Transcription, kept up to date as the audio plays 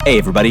Hey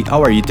everybody,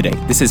 how are you today?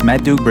 This is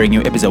Matduke bringing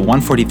you episode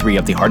 143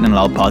 of the Hard and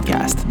Loud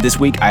podcast. This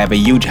week I have a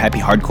huge happy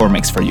hardcore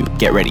mix for you.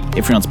 Get ready.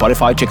 If you're on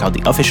Spotify, check out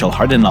the official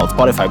Hard and Loud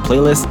Spotify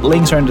playlist.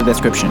 Links are in the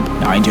description.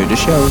 Now enjoy the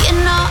show. You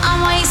know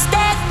I'm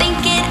wasted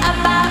thinking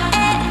about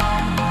it.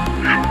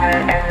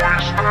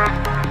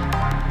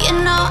 You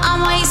know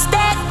I'm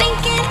wasted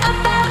thinking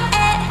about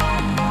it.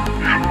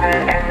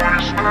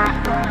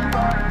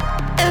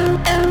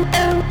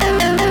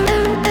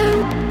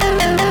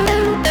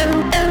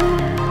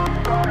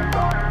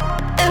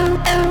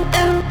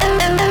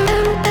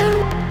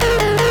 wasted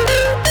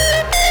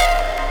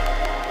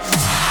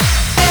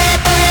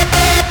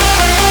thinking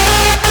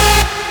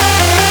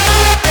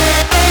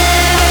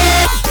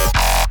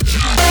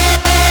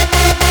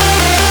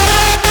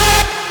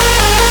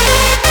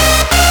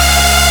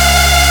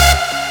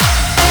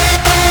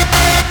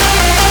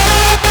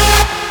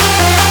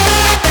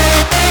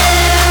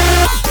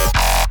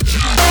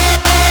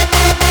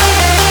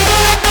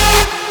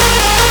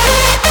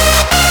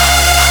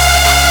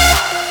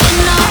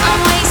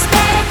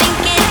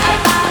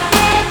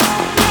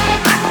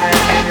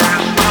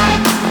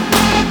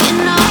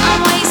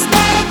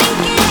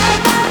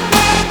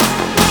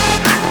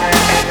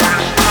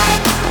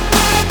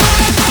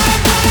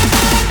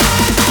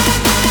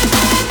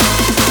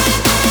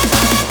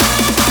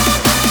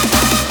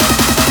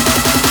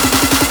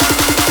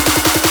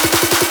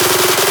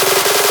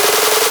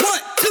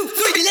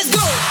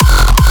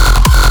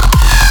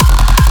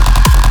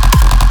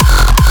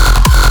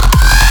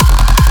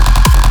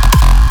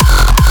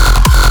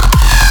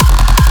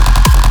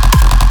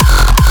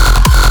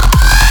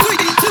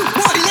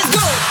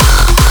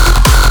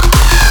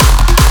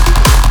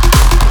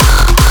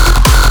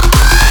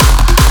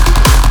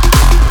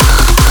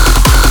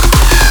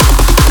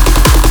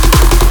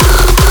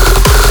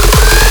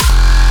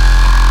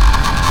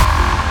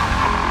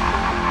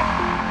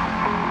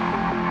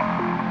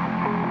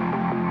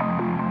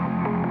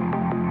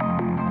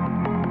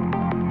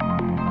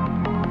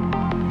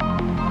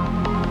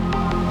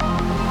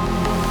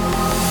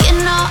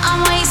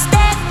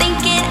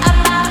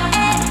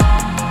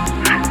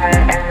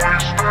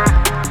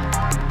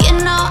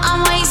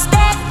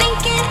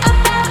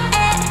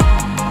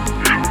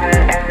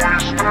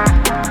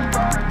it.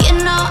 You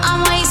know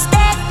I'm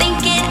wasted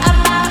thinking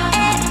about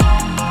it.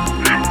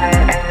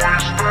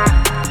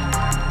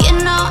 You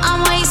know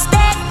I'm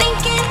wasted thinking about it. You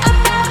know I'm wasted thinking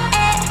about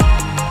it.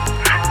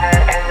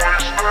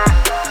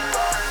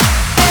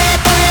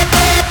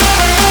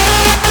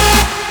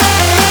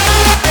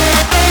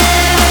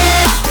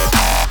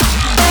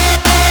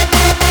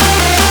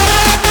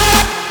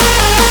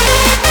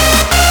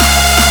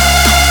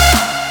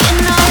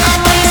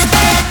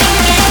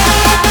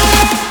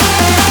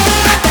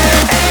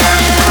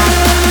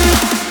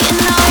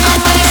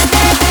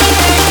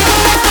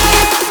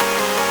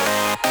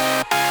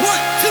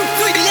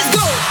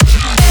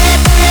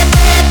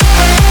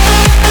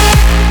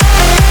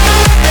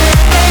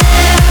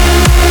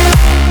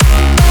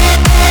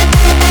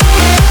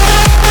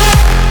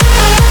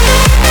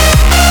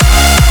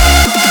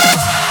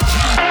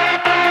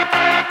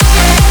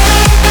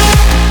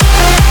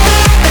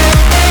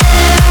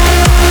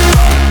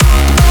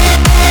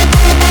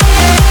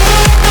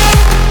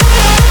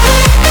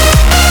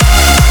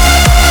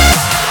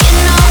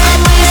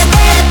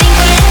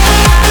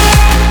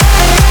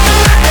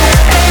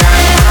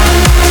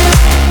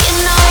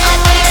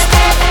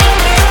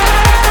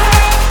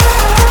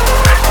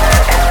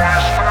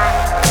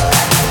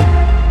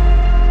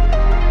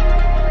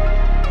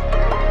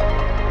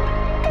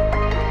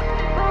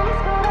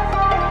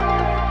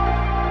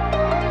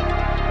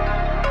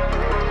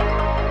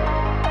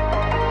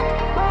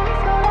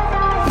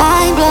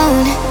 Mind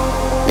blown,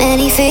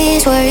 many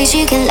fears, worries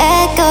you can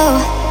let go.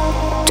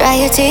 Dry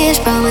your tears,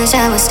 promise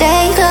I will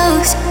stay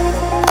close.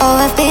 Oh,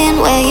 I've been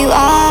where you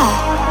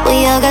are,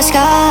 we all got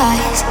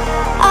scars.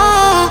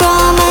 I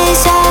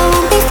promise I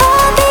won't be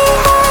far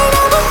behind,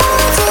 I will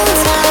hold you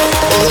tight.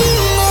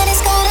 When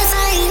it's gonna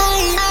fade,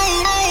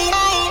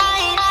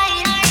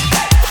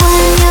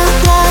 when you're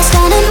lost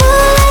on a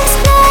moonless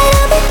night,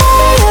 I'll be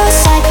by your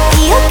side,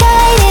 be your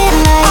guiding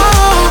light. I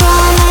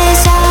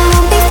promise I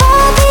won't be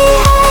far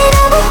behind,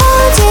 I will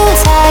hold you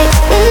tight.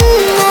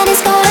 When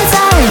it's gonna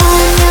fade,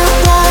 when you're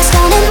lost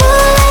on a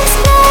moonless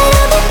night,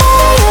 I'll be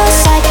by your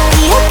side, be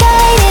your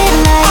guiding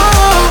light. I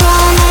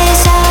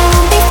promise I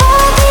won't be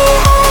far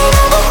behind, I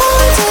will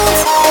hold you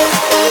tight.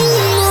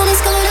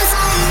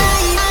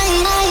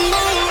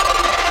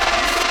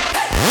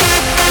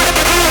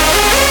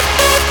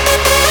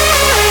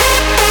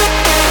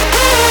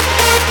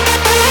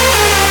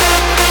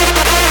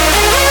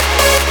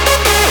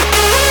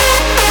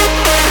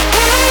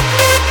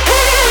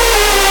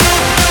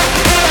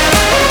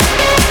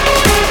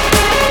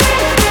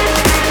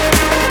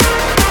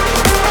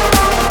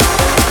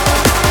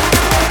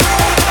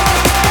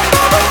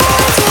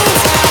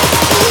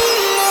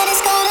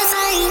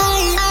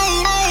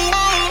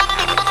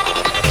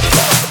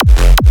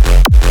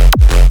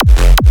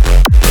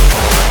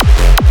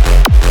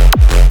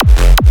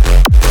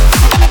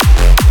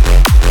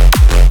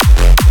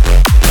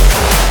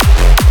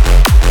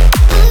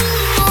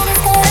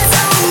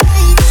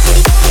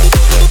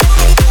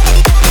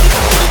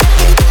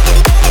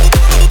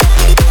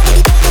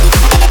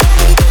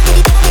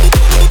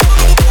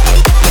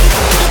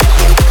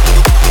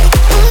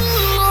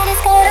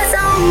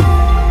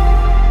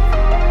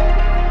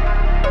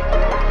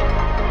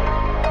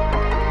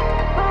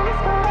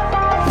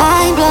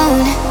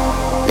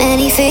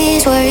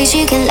 fears, worries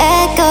you can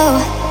let go.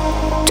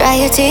 Dry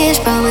your tears,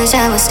 promise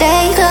I will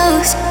stay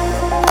close.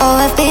 Oh,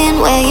 I've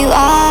been where you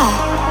are,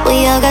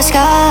 we all got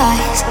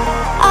scars.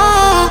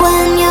 Oh,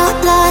 when you're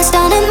lost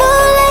on a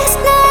moonless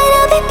night,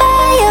 I'll be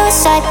by your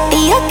side,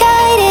 be your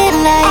guiding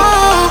light.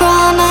 Oh,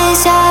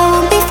 promise I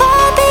won't be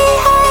far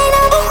behind,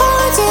 I will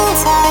hold you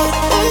tight.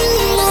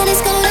 When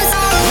it's gonna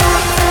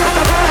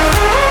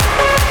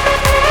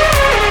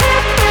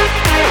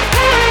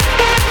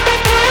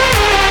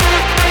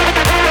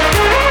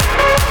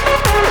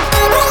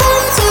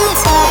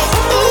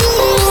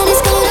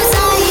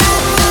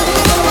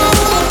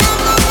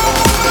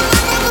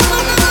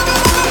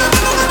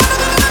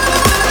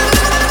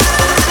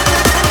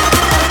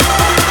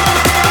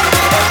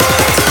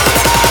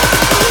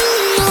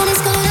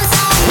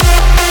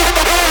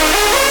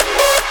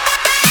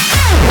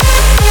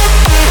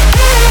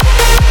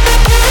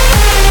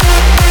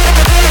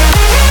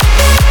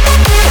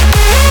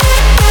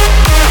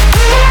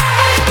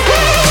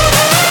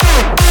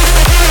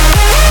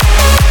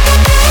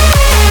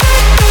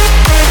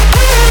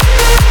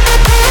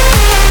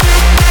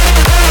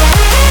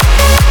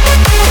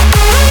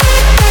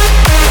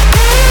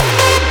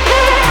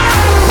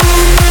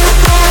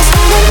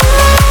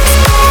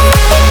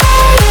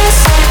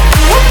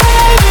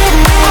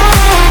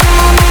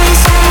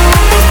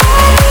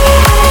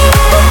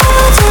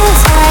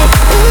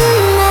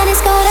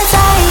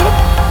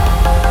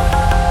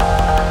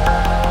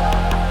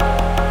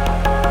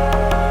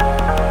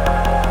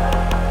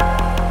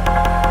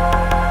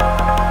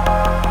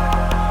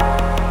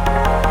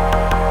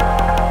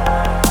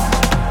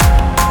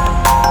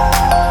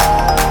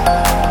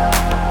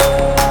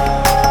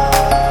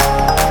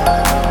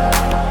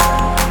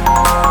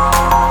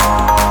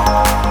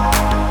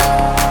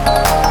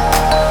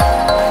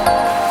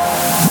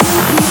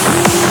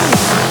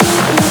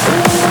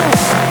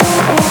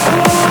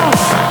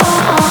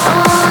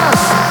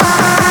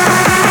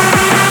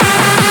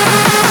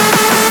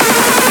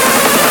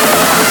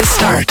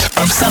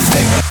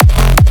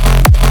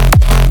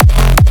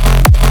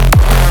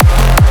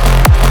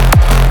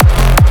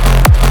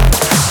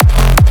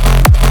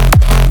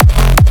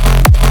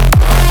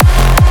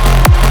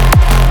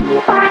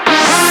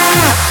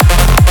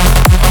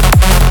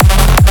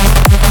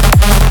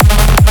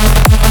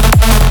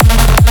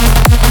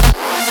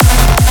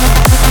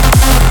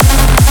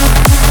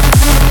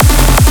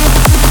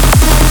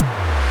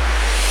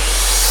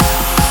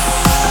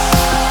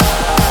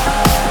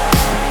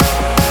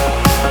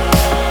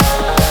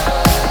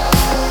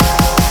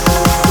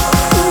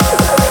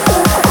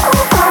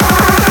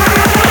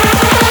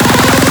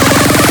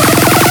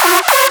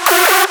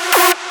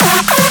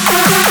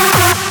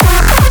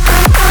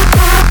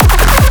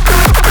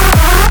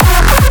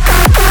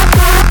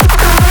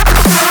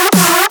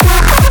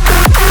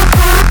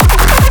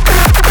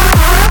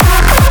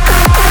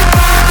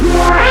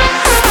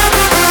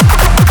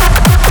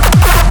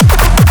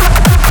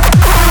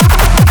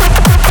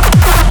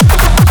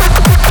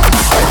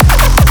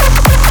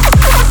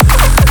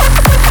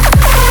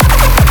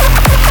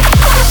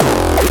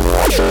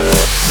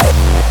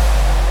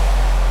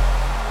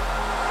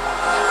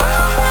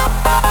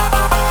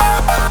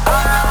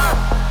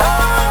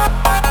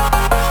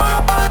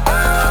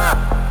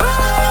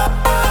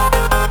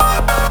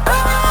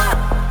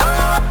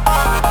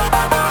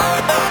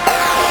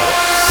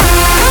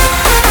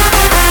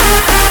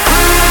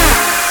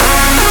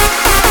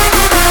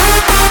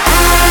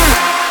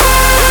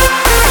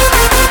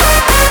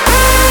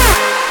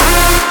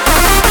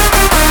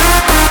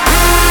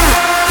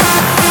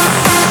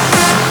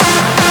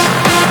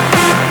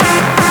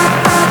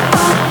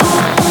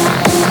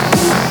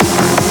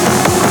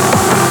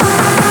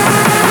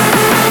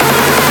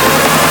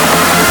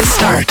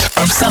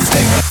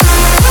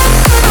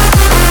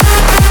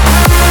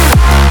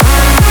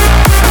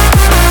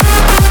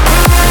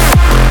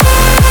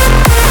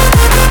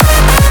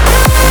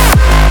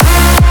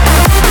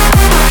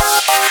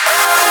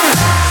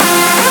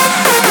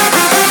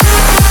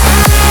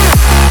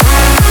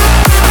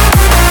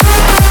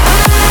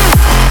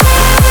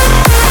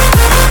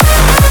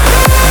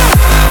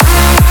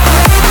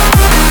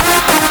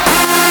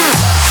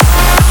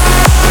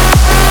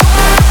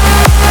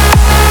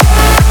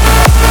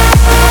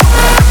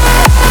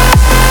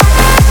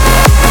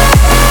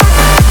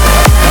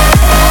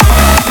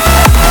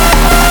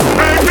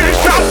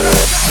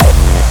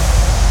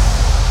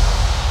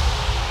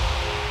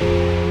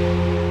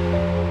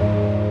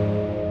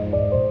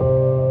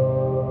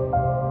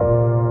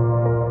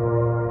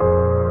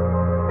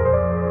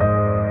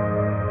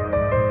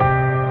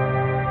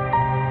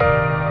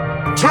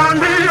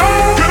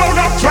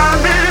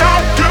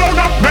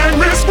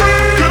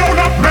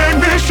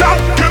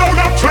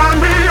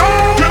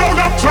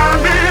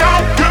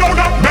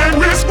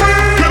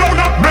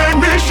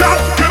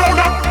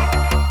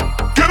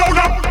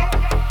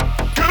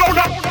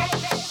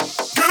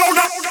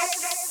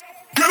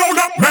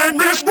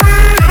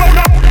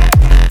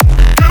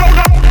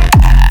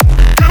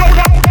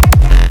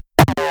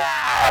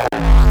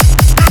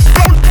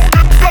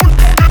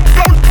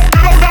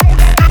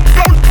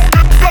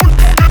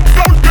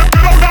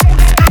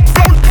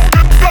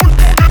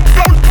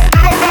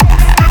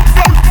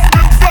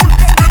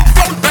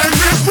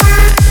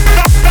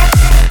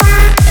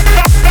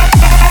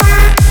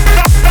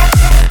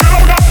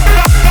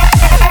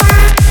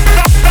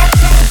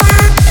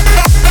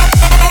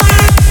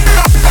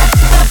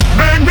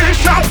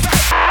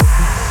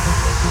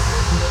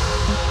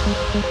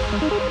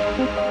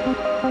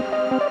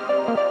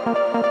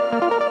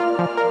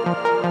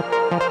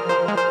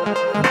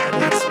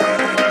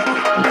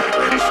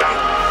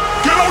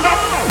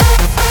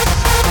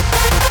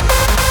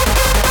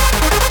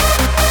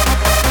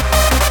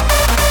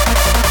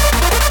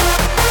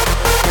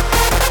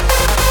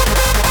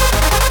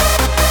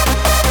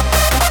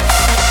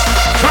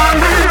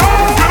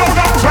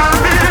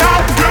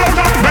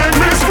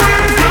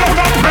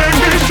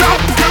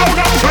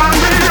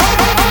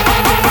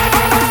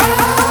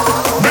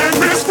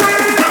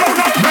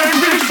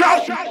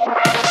Shout!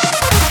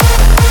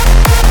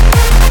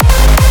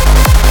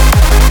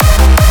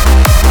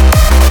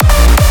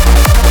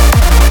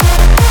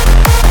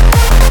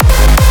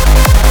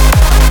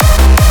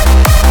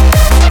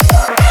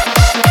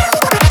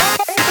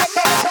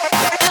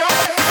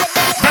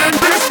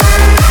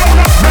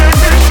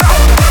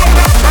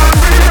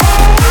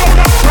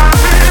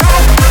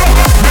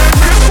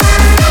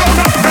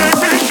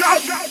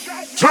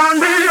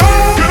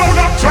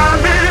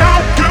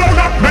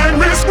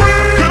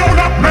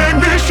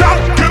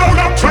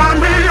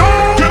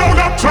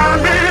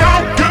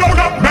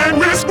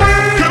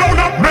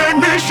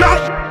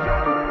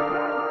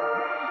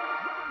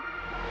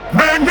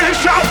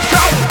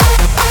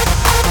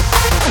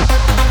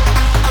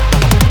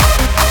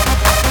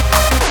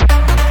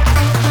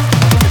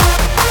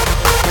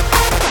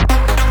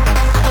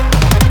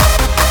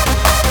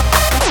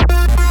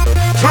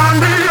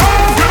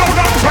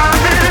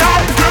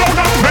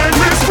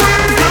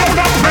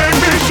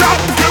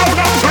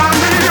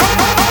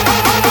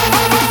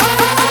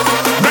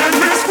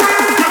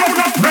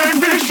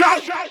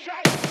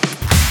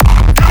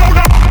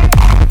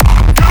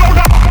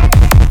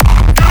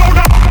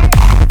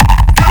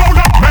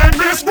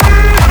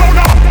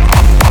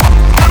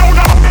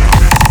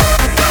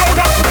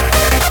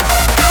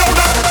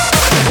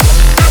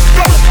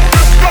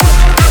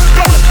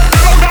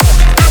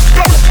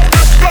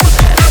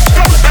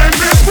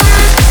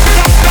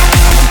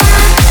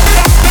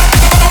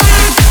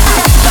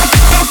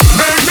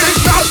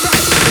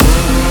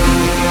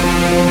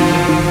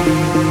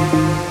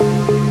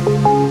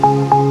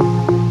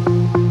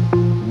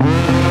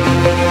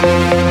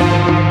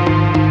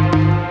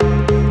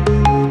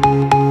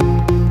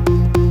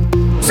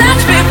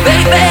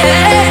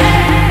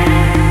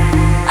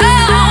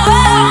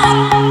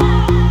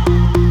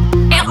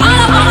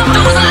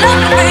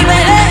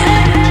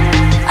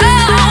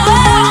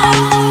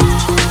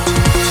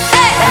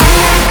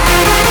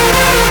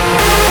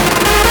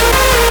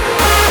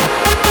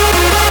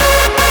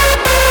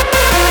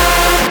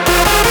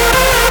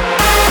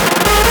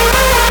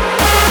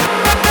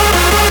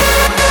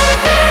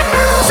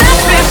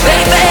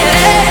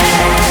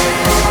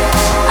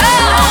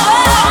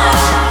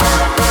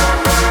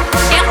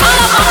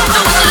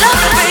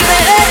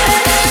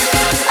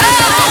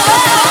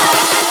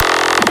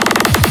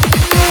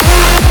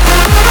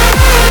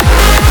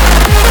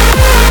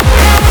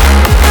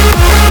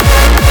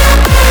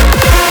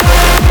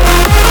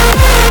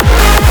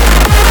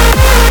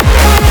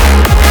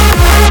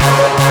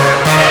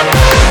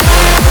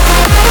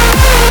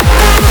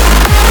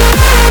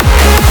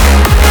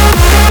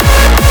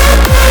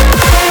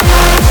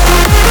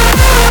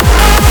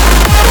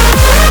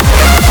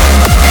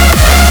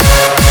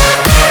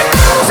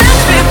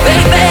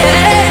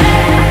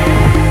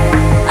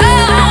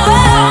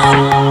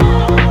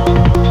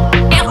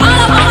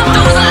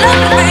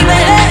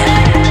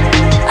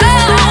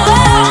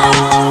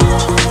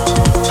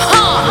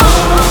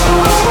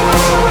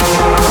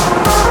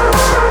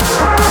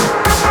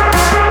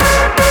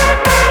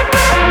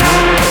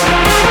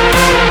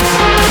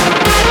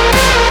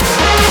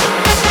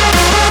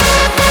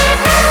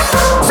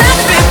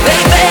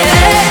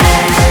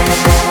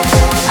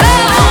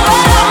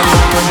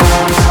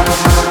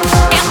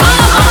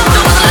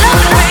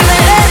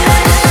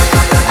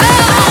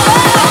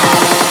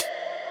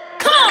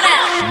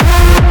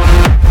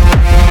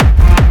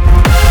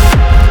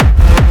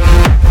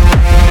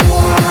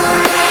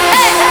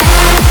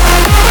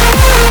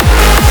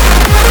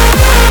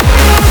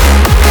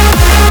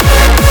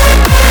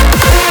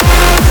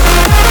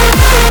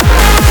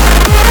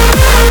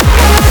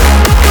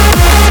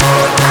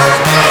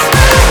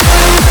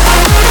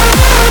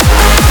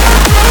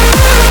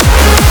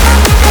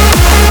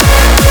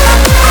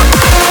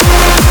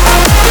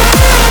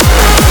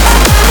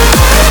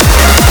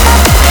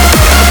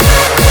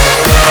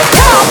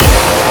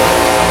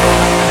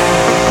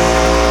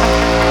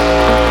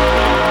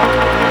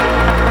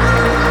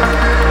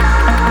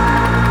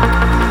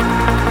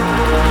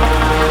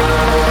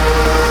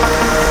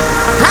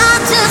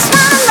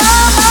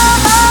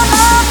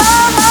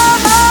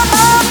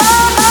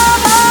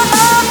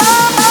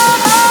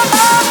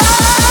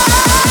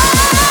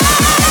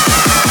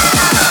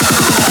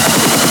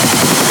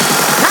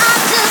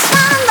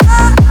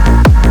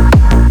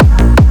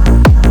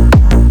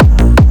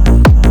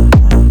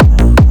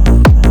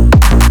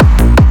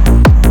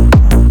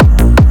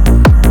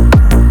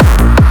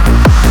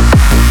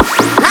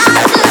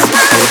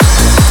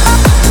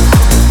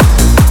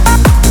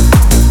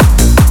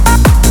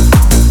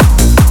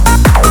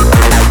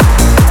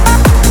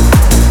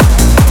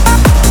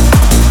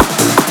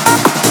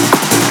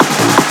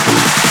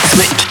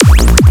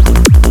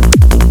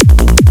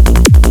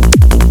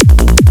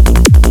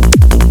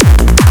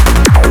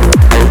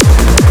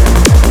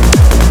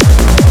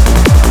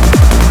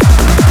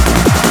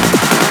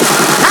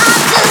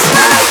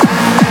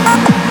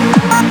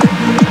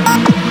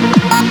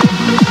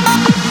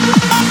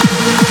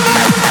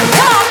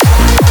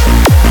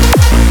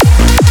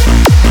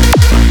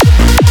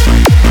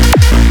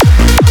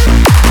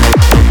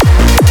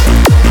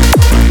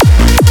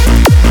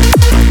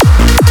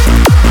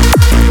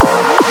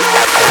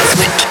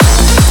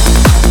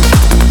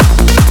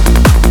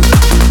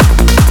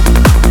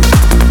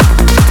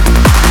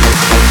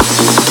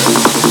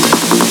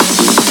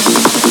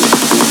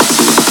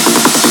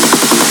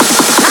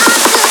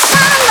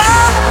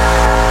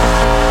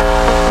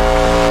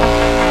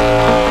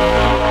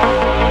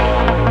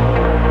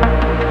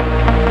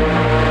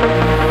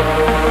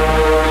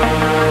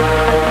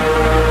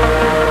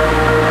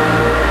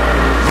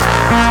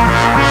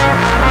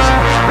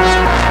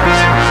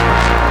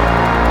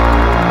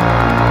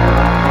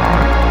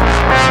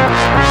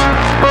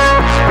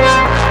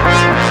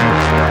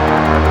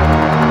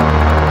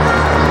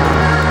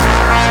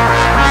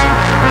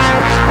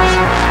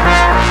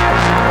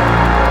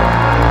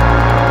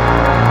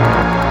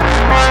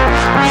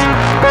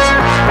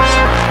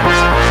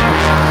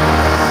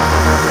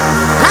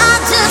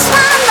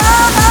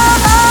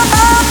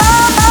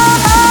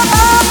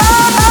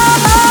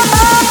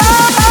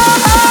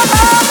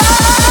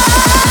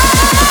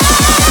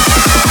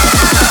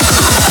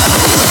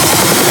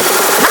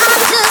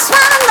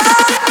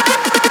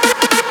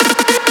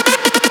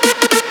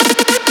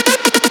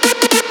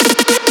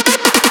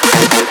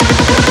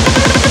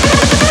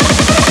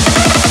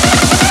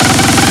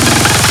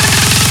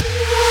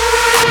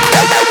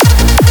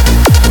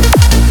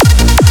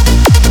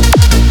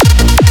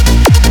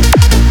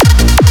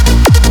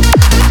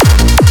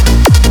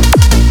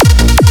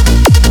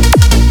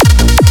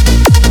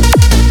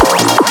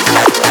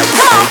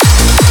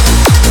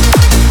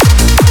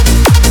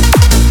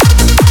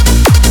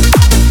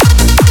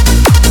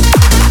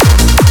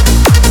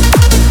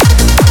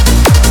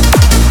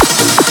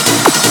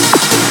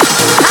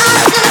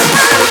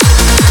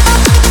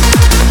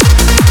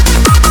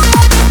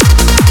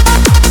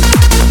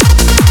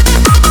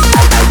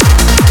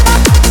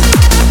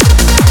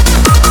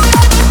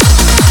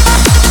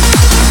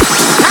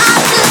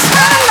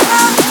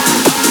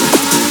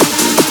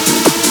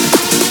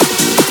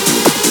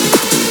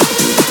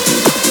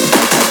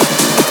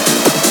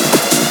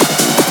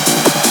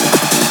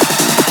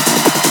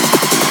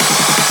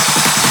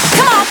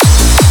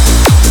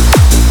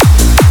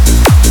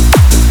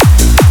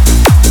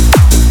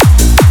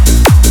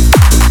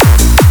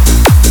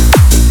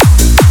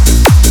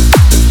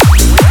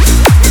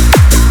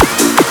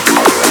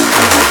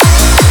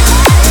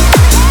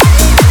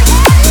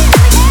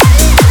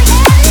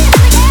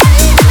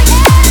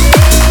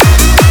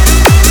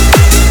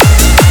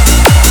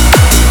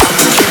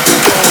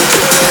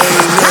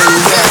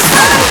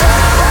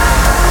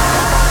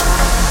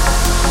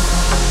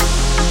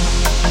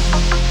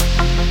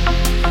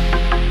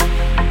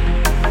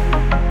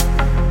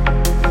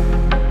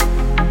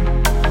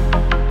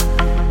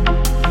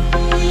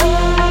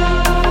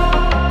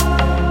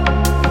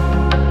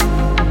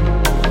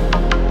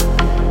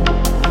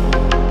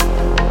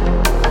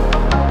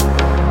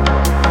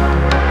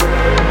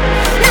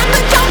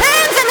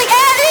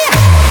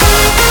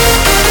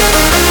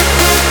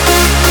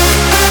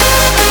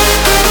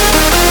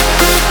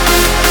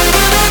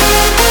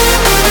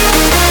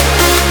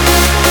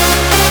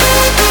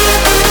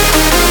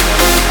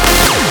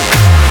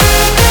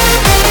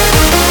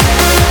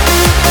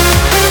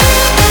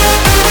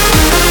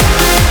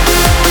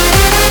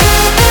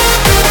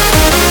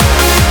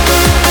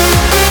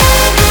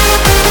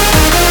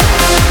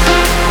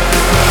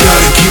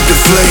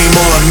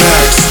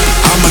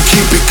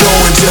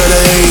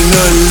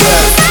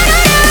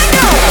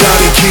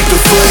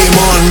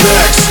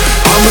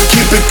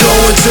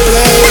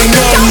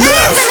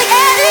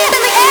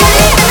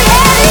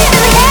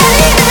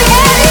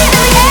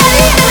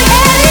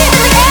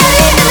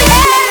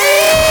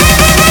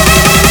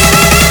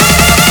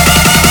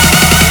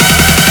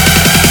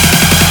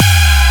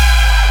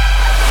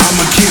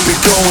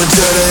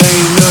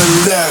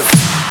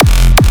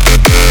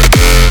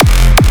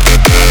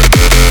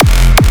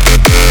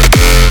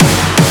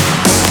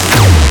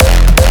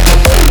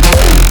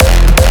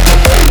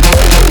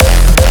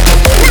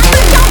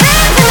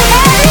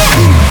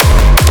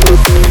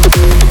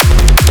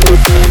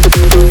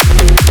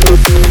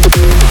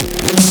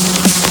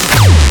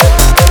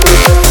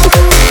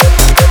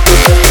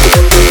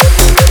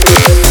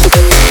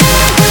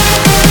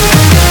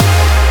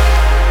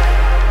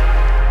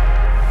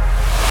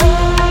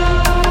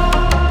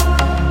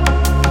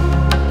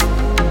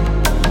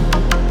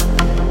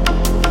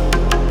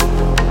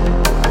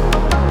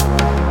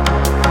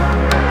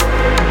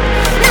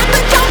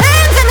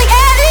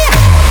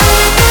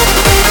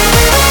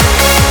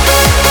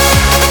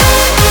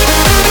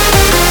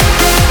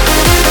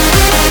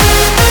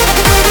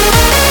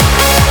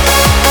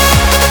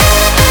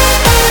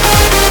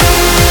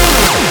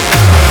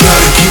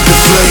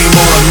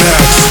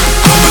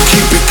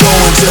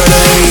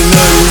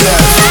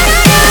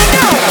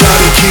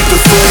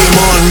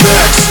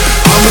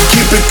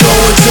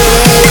 going till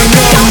there ain't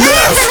nothing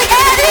left.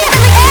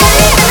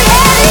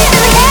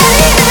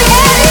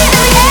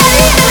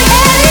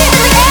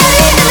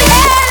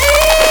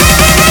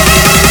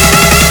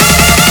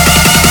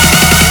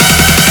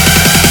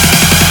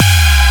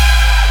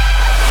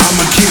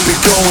 I'ma keep it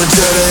going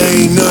till there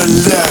ain't nothing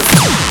left.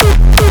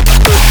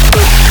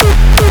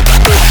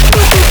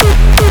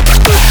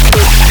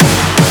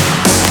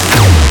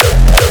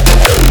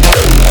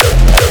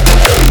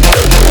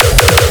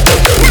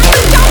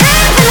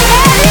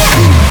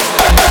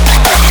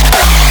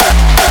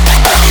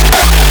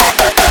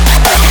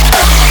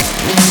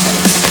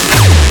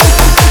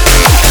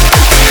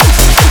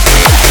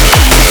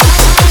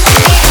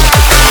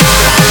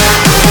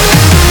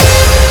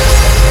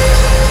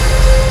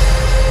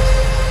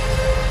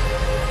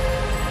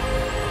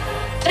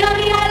 Tell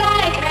me I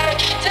like it,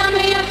 tell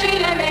me you're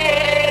feeling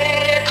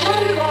it.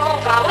 Come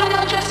over, why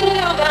don't you see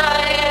your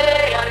body?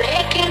 You're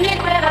making me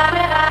quiver.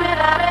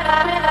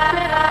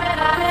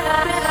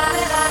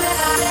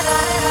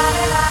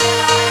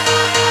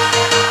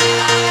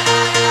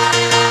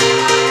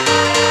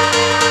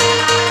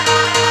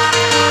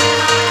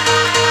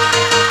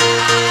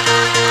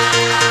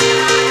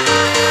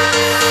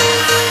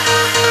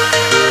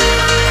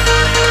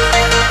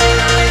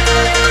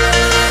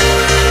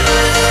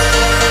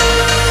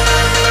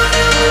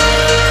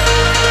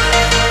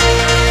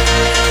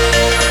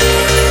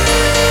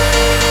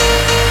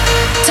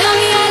 Tell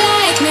me I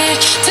like me,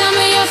 tell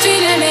me you're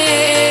feeling me.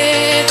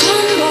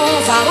 Come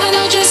over, why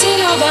don't you see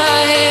your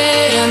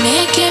body? You're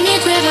making me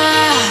quiver.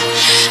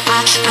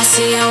 I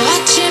see you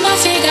watching my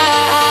figure.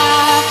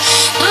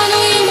 I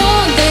know you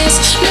want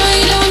this, no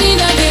you don't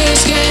need a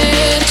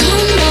biscuit.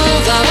 Come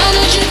over, why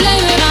don't you play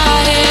with my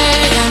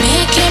head? You're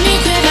making me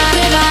quiver.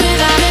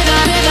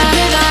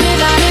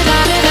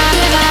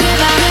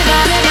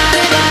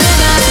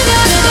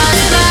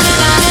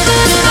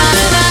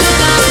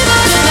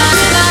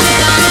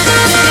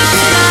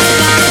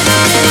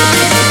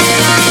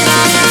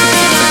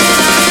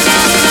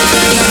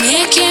 You're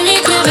making me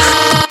quiver.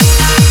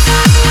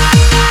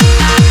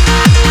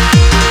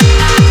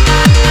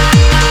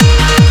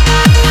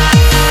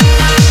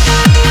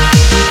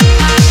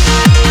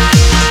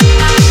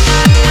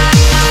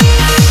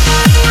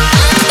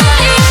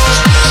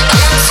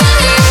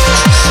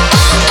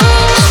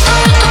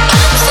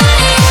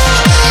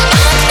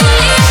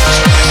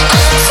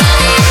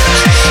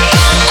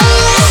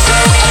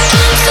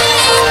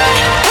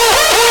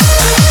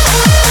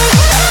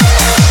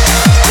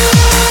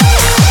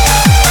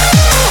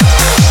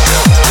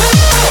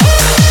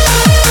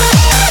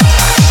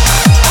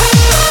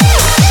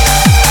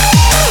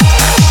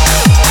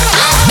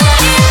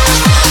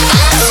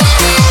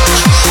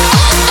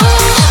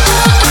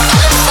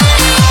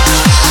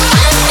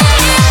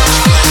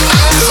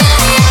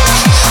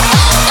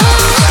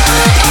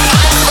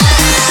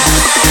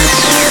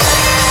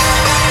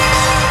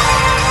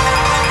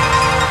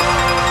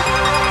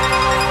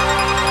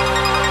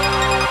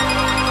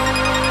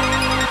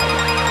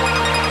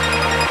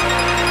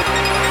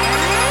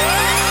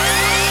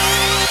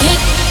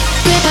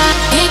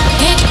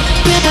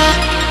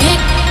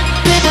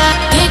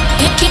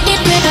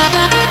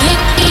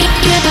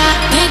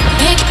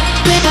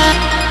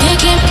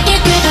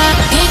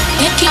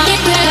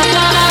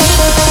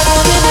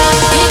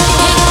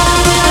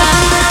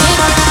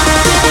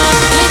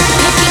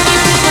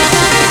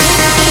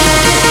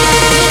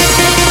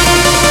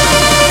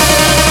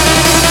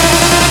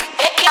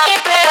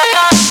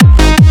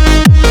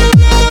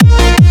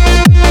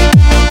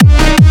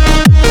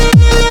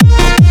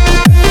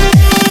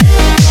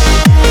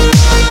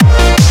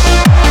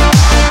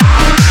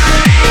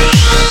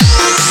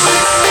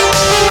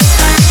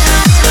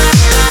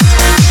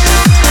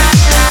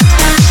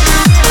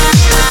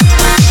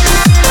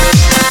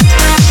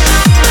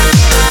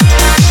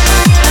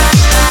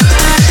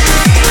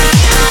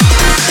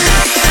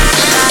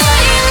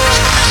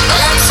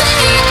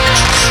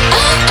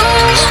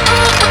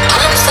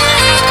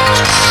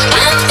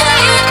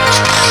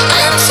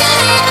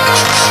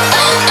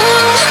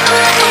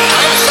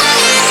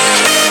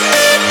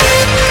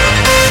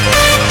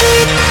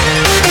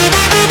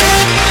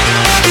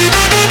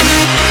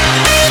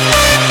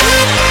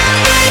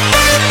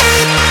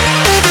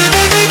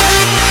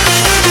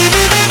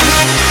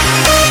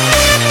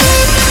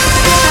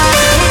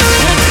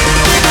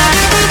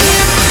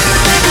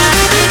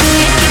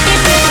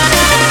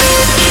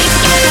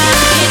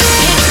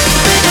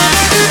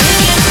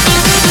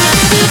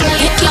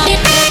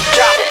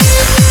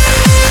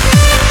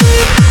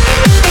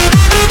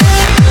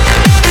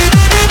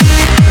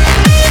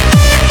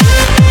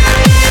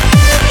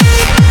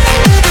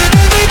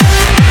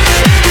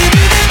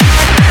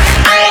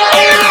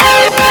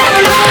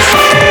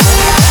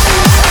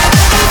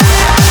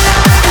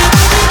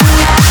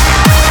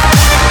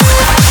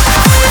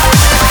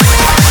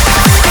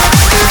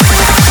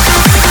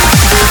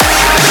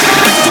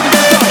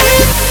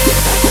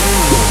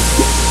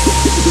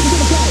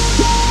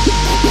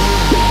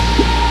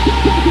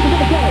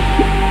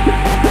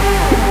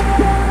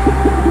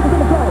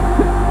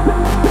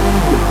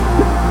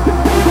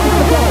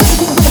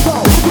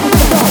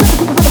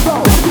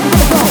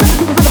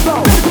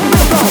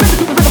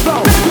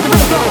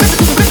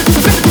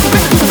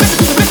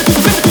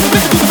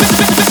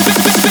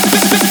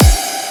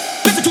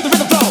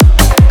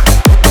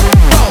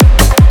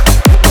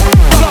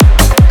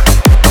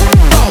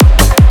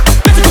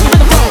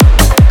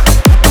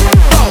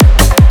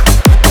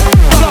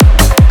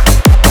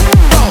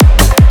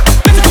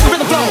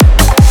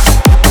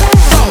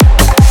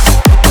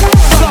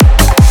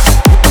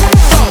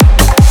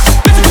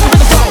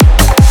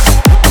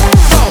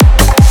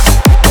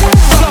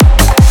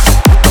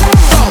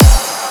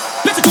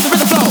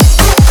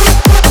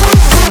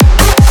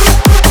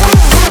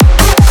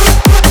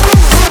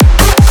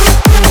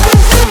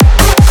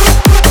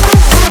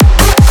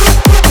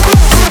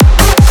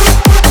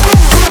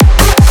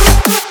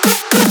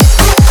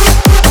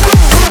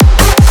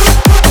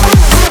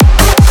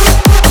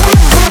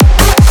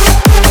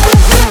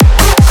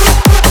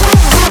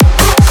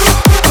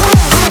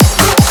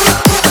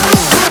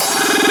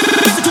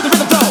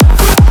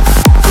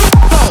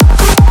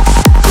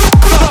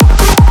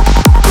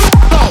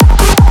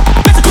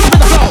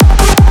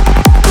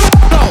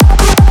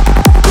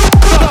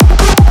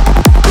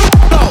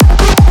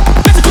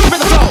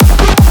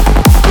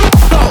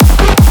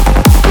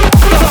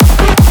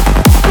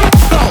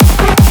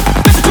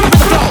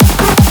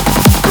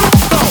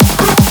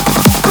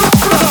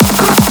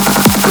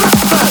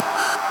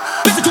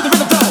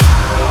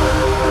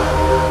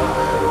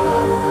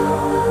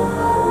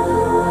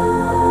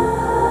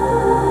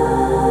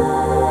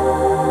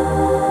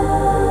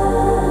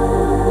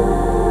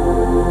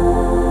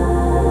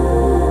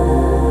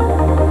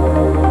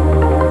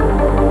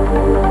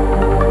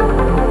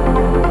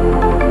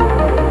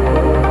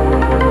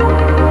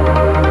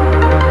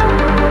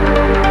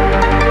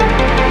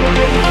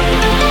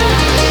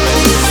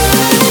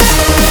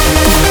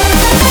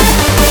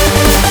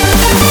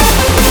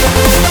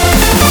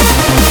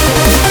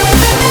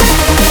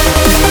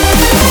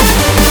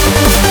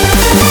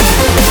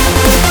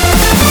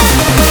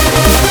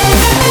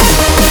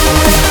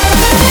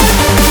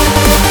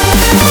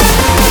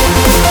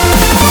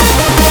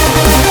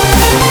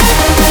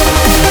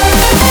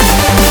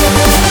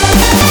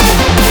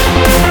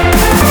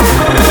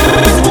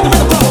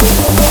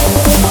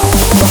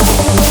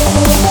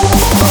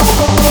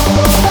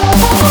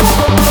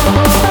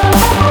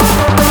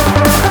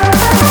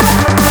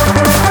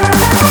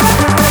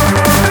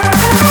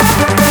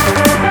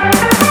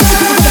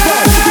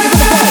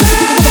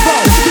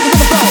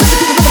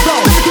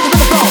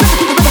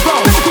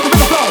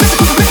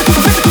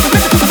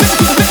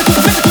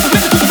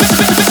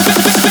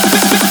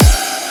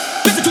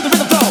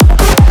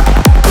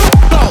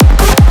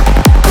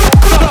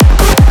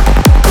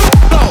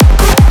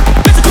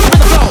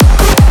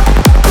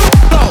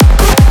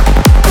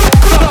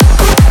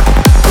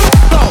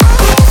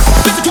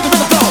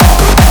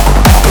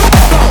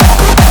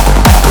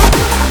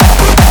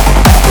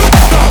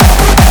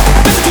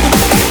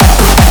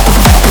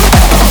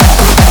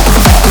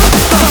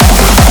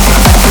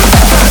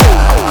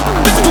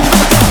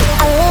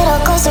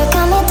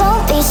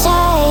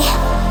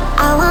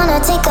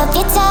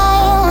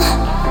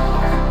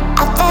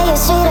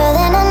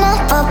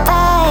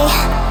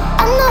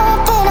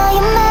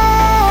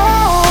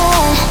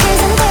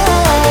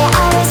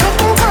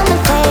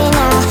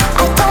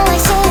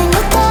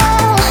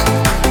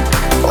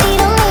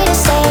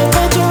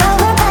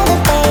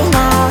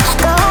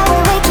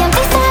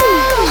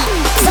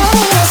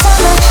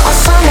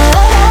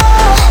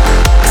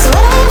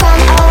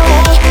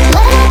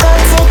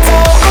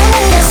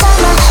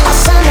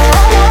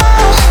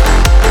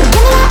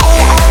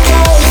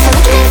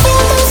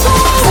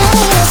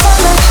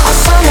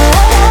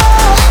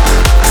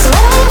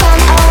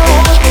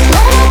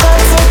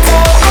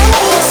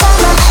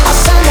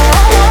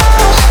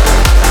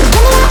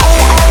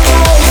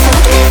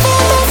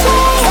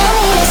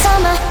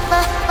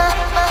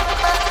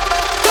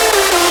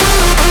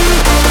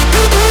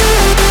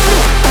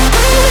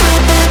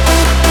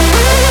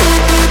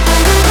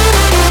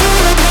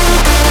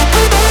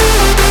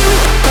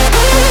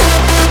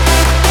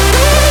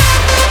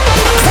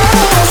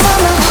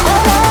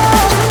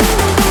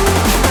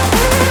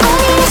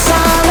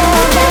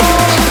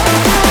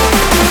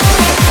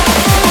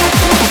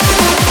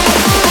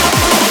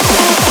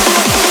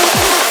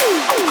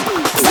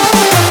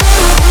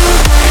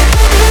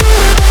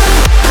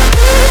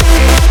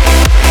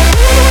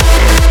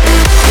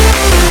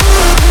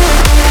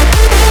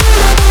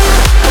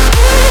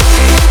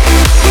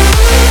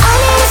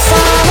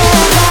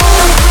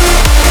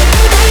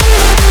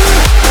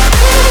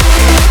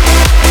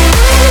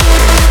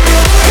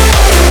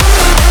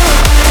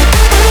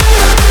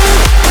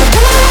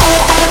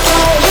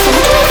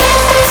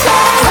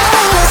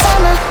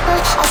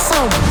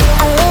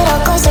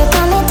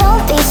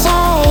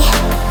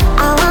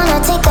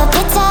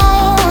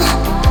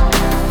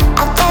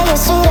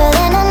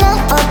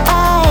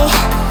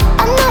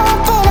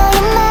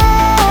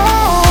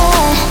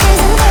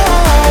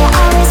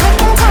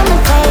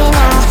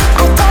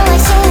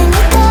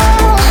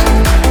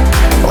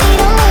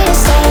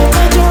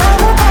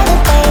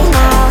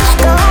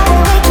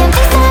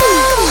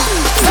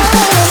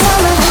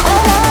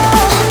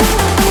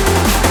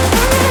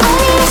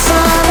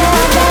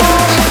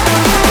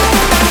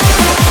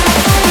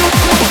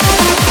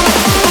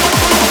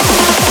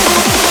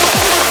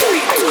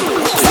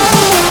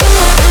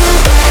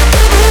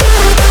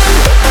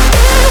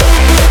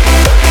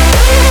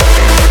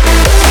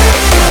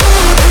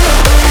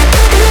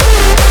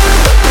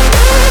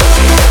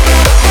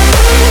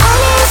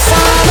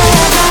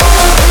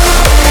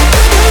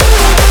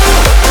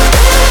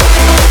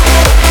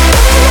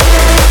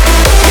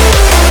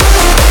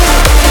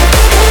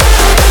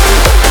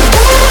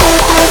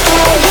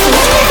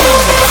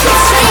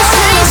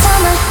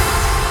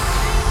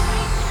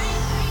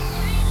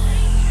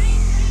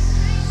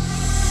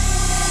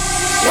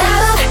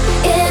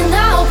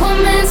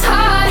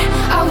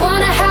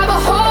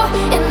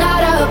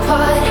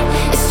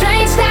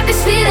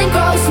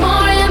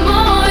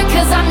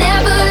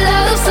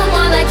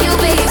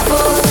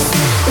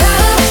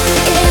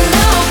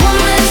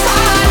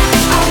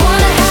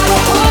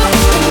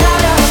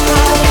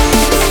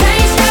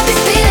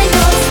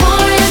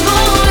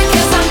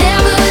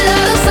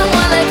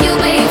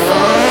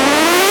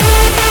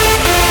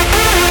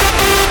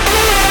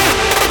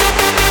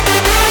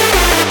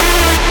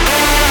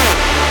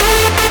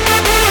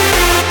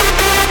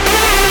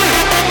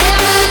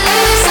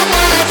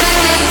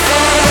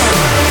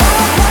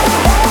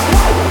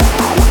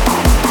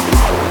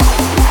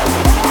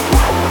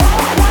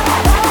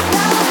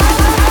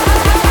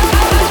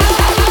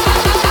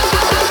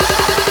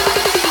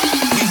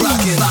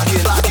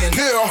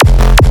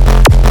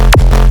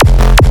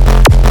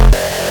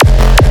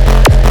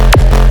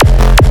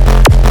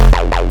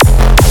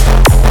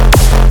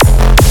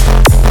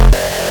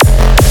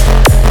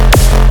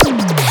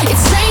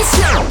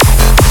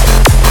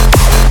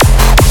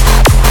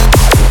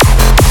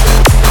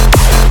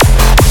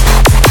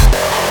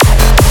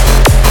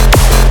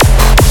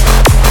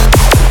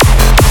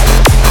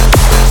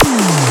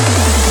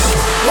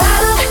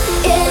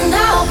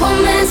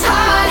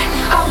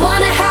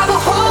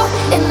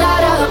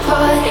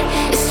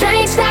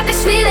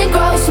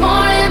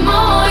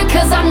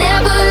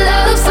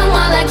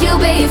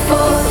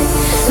 before.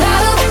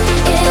 Love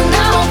in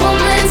a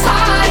woman's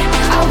heart.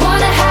 I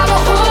wanna have a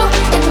whole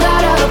and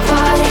not a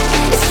part.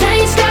 It's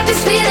strange that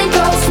this feeling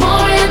grows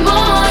more and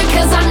more,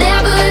 'cause I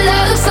never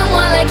loved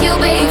someone like you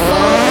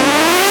before.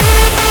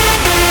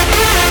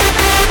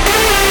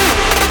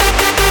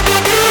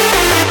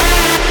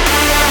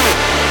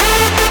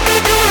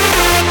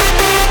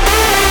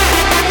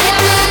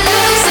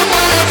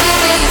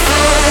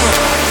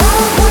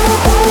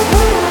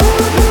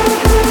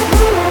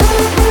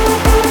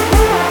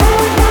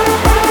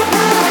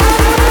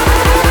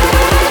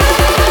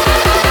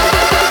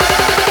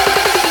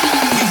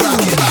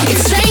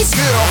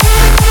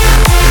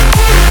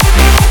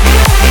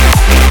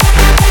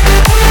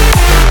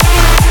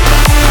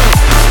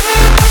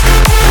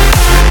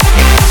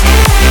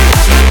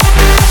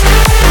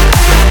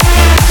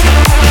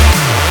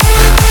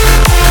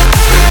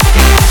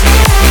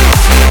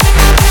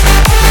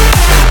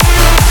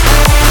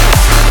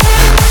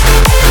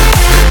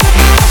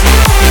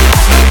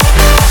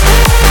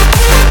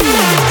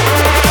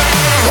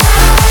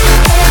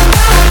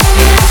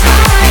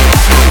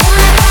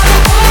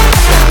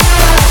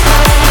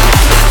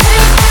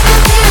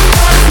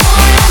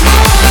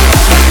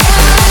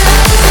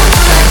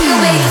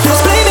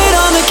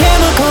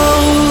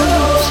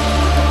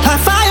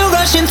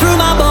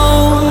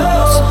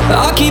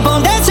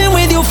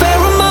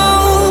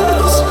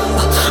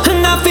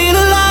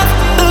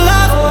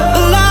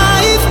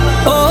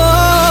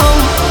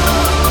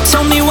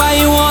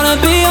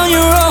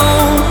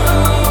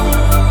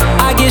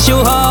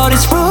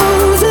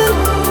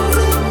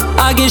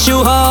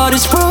 Your heart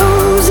is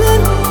frozen.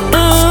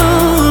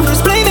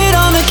 Just blame it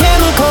on the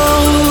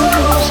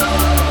chemicals.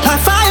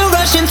 Like fire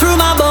rushing through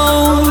my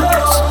bones.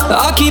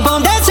 I'll keep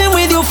on dancing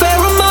with your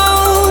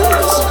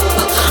pheromones.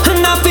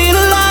 And I feel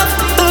alive,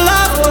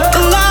 alive,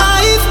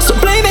 alive. So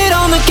blame it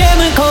on the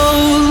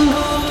chemicals.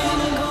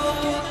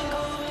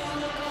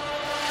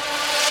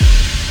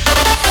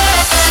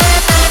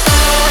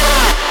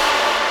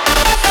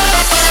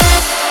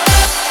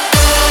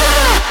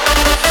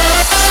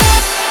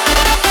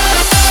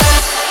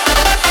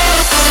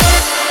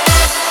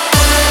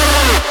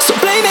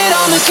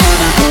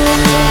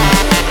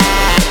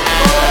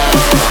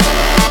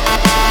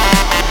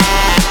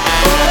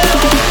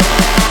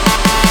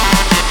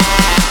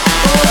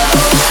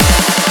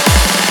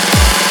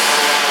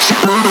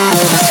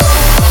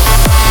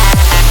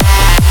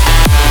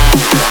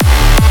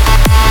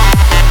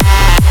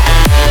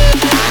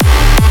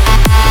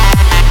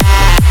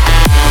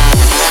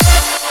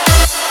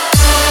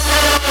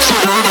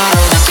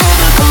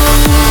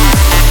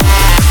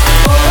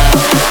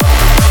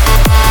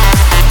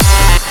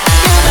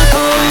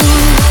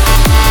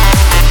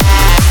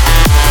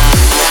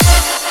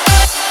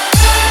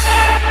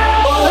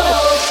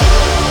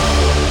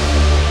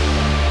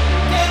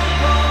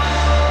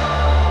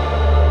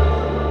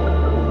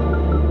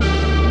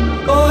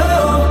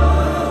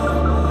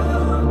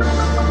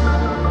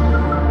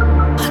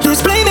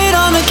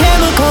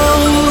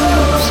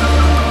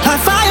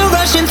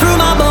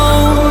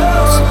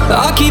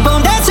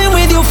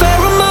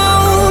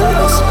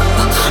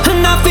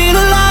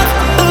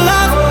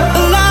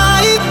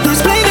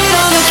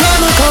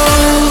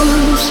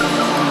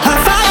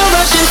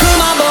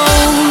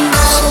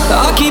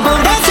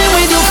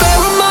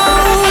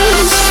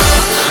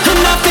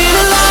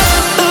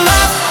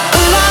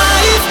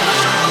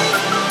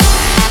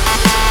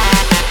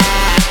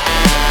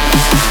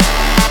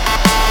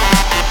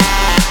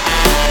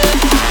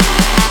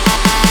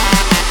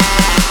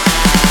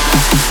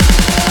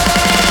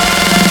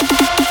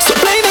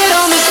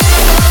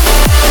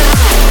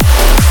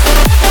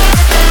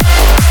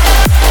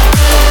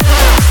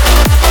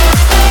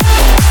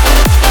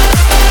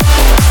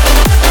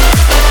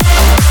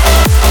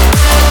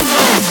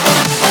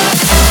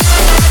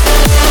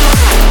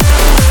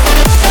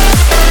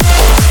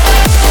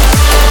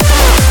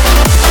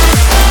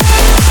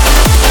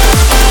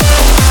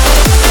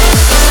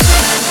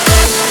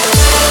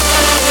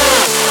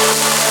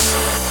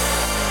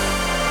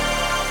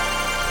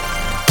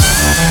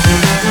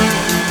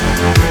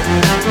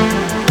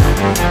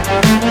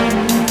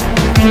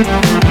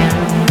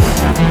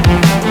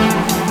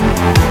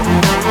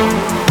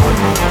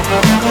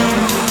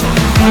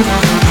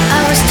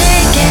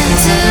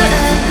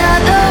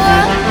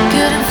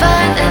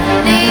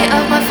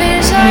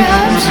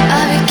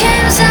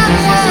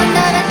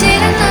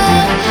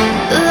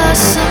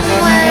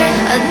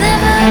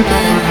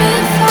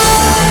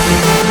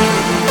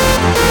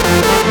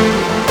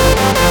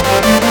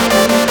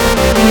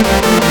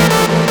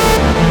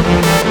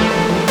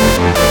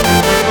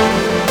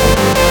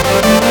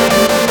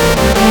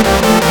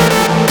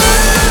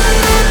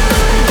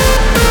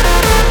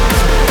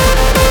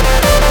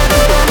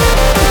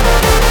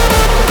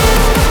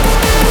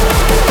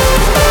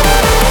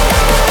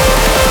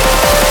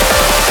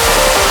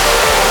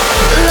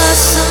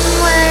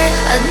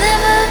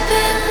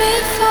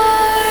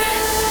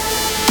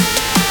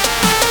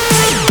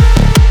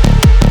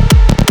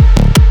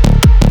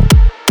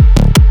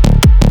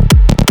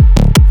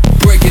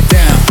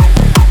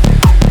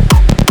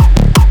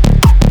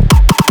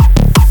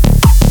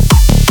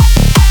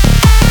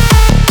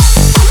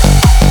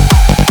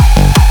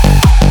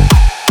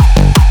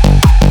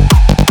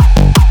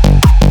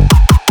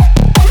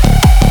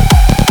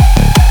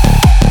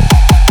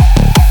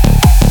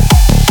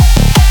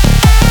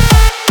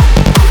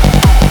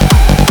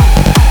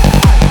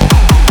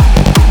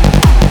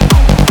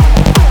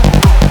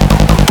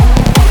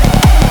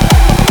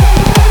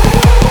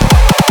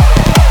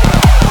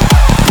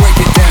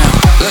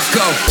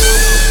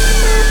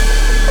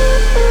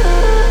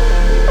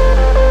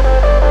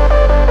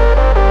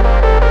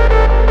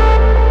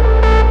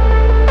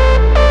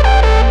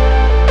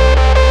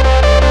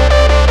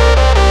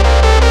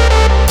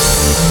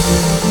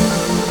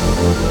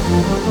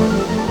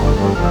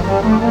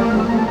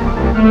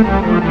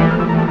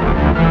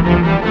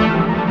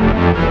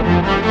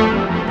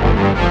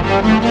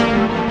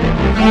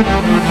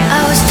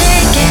 I was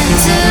taken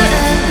to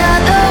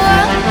another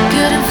world,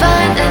 couldn't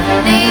find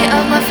any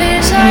of my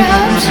fears or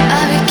hopes.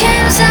 I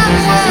became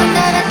someone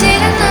that I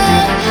didn't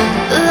know,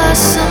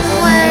 lost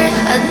somewhere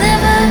I'd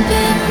never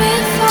been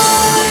before.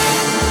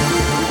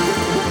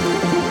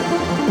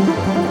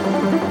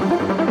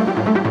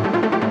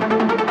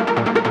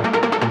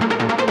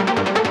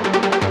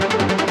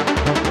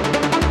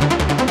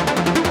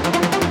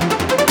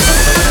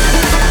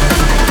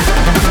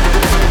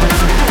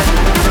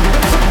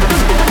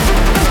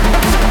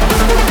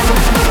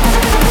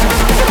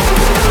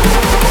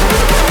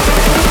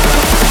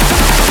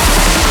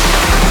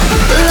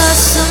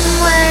 Lost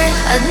somewhere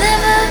I'd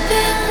never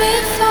been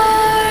before.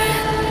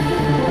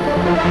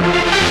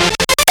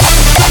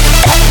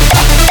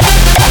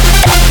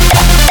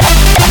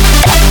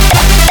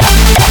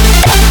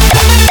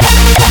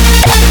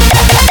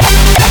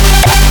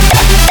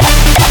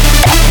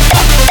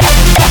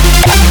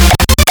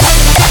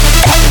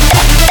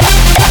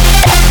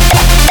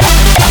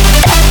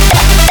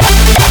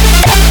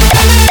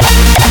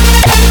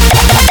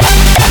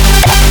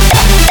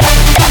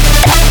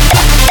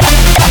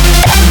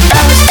 I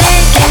was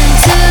taken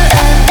to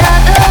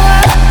another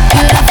world,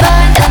 couldn't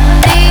find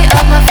any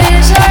of my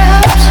fears or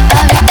hopes.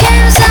 I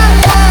became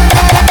someone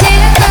that I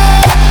didn't know,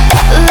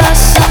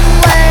 lost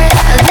somewhere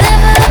I'd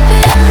never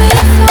been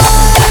before.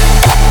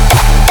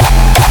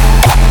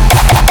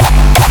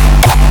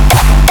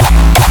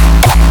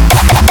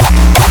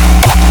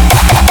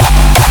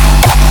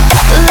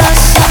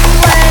 Lost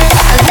somewhere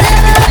I'd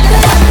never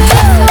been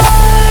before.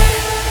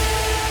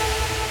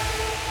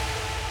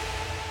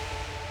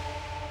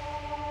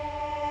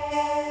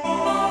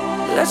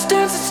 Let's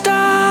dance in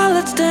style,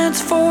 let's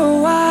dance for a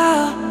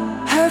while.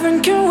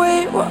 Heaven can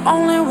wait, we're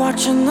only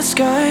watching the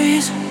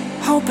skies.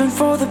 Hoping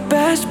for the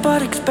best,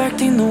 but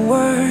expecting the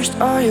worst.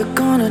 Are you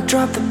gonna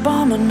drop the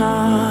bomb or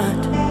not?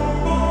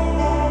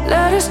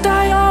 Let us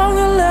die young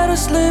and let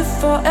us live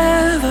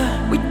forever.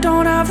 We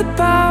don't have the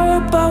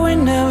power, but we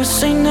never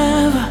say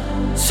never.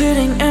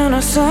 Sitting in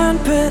a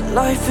sandpit,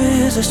 life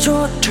is a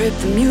short trip.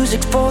 The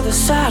music's for the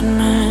sad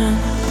man.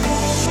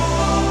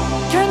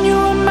 Can you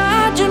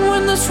imagine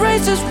when this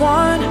race is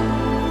won?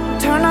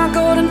 Turn our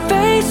golden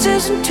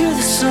faces into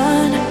the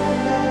sun,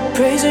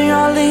 praising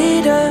our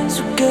leaders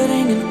for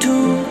getting in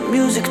tune.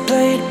 Music's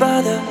played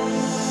by the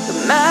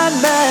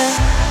madman.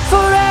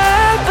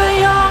 Forever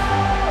young,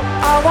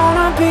 I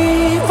wanna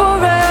be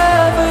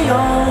forever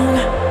young.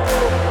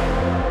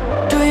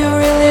 Do you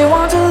really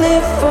want to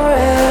live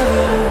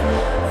forever?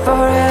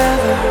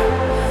 Forever,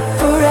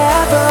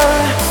 forever,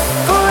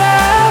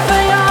 forever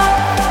young.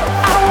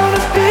 I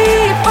wanna be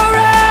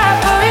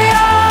forever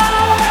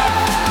young.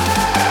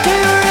 Do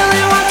you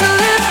really want to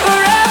live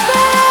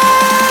forever?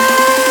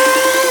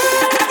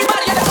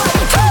 Everybody at the party.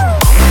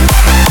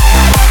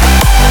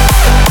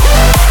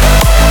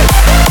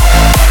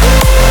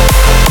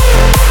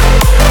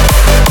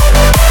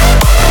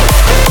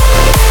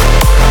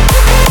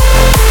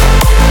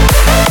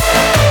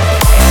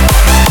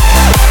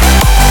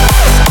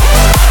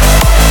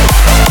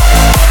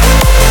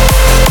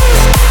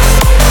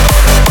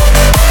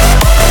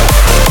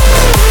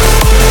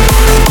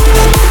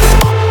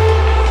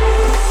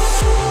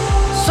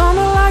 Some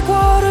are like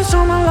water,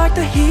 some are like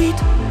the heat.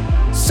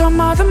 Some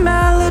are the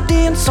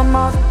melody and some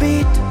are the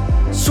beat.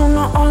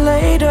 Sooner or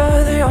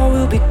later they all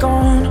will be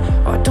gone.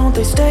 Why don't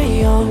they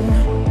stay young?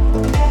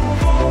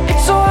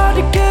 It's so hard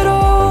to get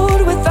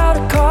old without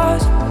a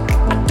cause.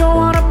 I don't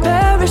wanna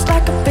perish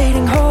like a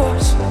fading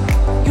horse.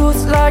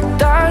 Youth's like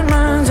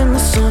diamonds in the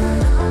sun,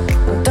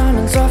 and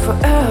diamonds are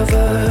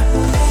forever.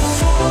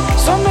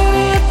 So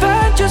many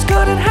adventures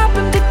couldn't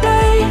happen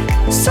today.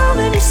 So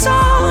many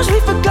songs we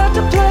forgot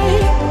to play.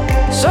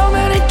 So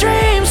many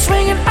dreams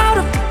swinging out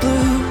of the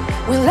blue.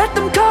 We let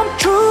them come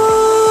true.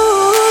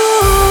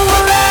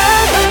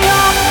 Forever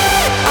young,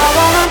 I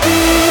wanna be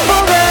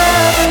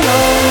forever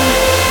young.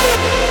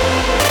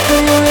 Do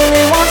you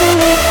really want to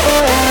live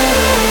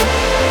forever?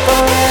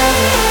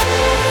 Forever,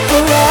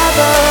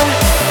 forever,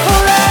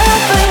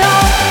 forever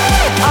young.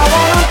 I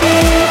wanna be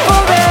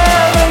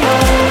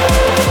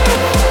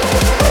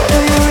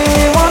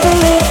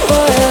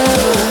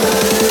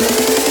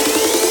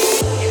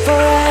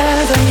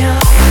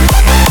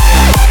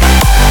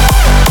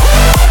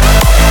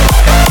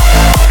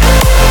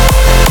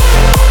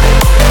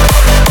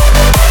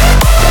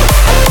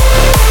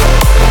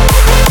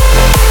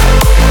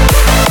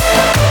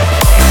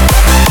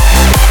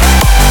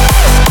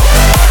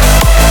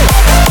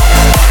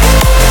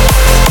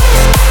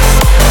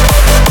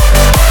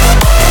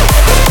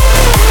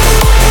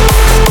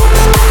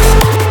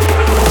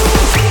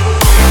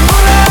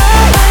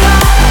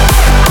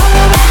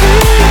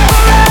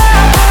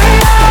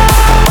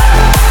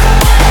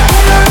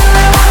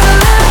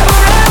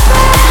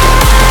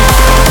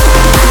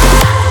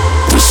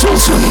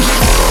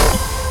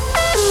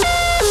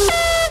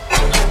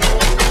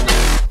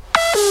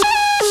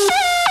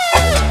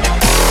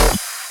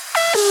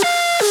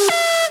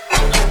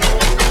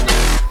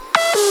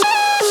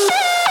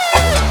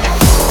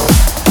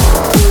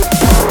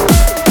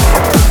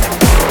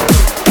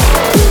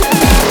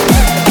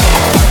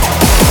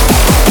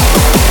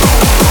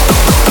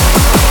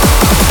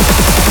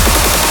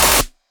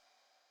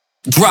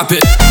Drop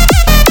it.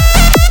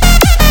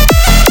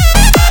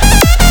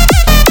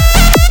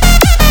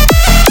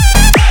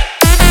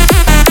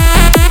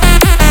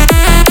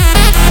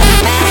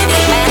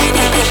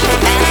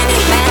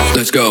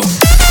 Let's go.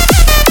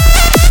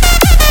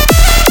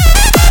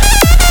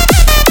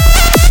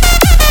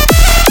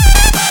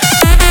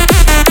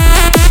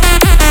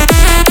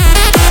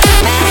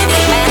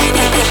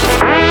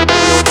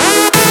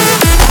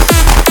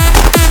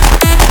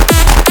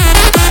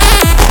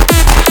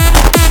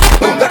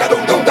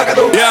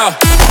 Yeah.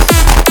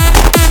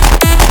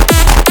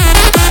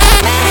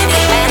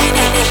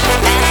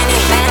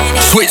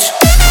 Switch.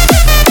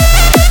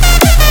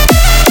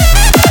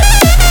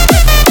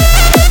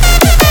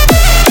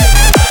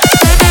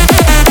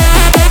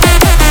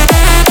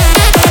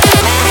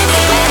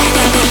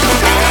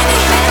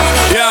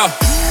 Yeah.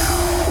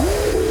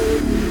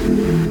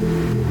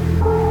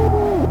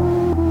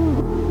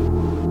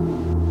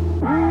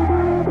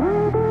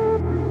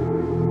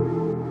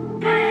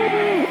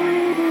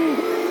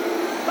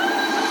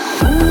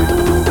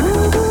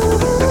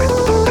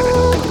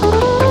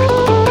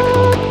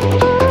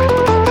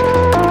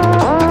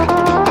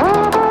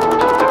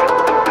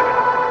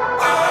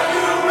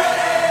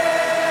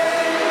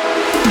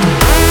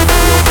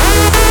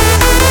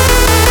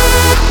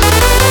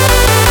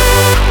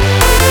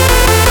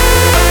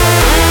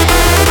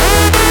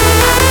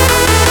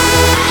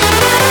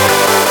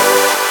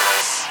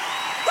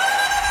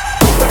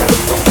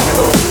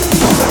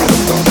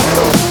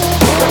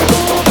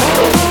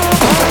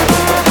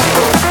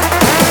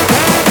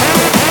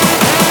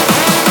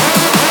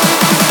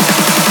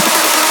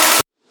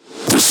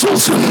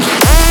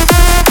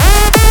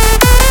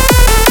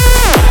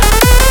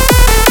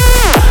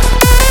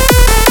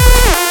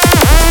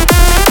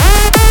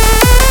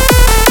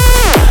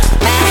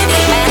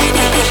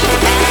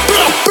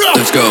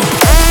 Let's go.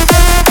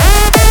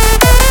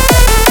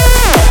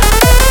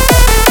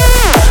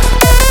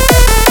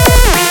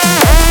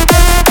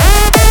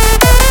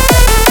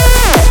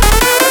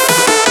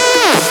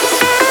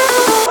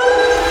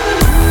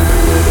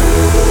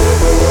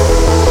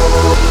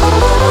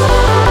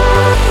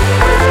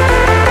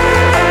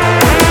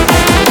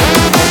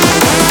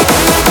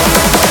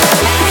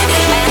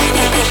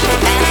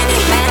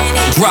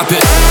 Drop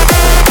it.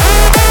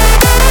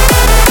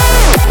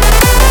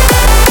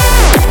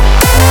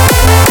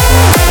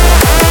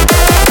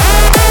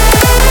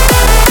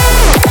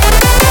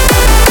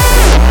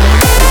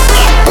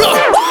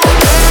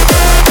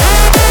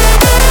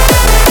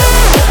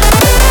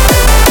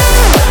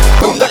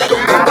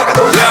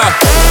 Yeah.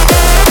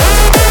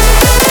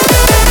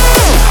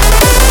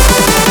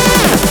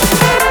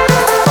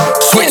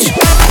 Switch.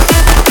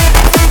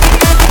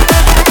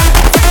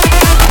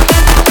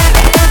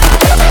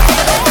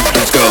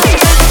 Let's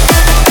go.